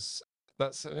yeah, it was.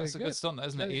 That's a good. good stunt,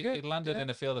 isn't it? Very He good, landed yeah. in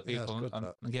a field of Yeah, it's people good, and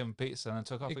that. gave them pizza and then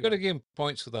took off You've got to again. give him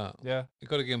points for that. Yeah. You've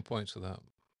got to give him points for that.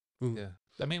 Mm. Yeah.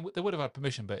 I mean, they would have had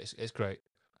permission, but it's great.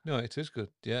 No, it is good.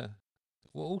 Yeah.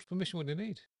 Well, whose permission would he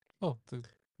need? Oh,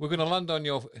 We're going to land on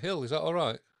your hill. Is that all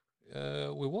right?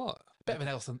 With what? bit of an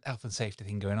health and safety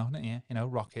thing going on, isn't it? You know,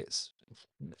 rockets.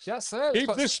 That's it.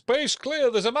 Keep this space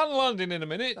clear. There's a man landing in a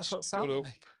minute. That's what Shut sound up.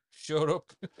 like. Shut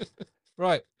up.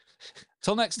 Right.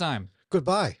 Till next time.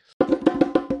 Goodbye.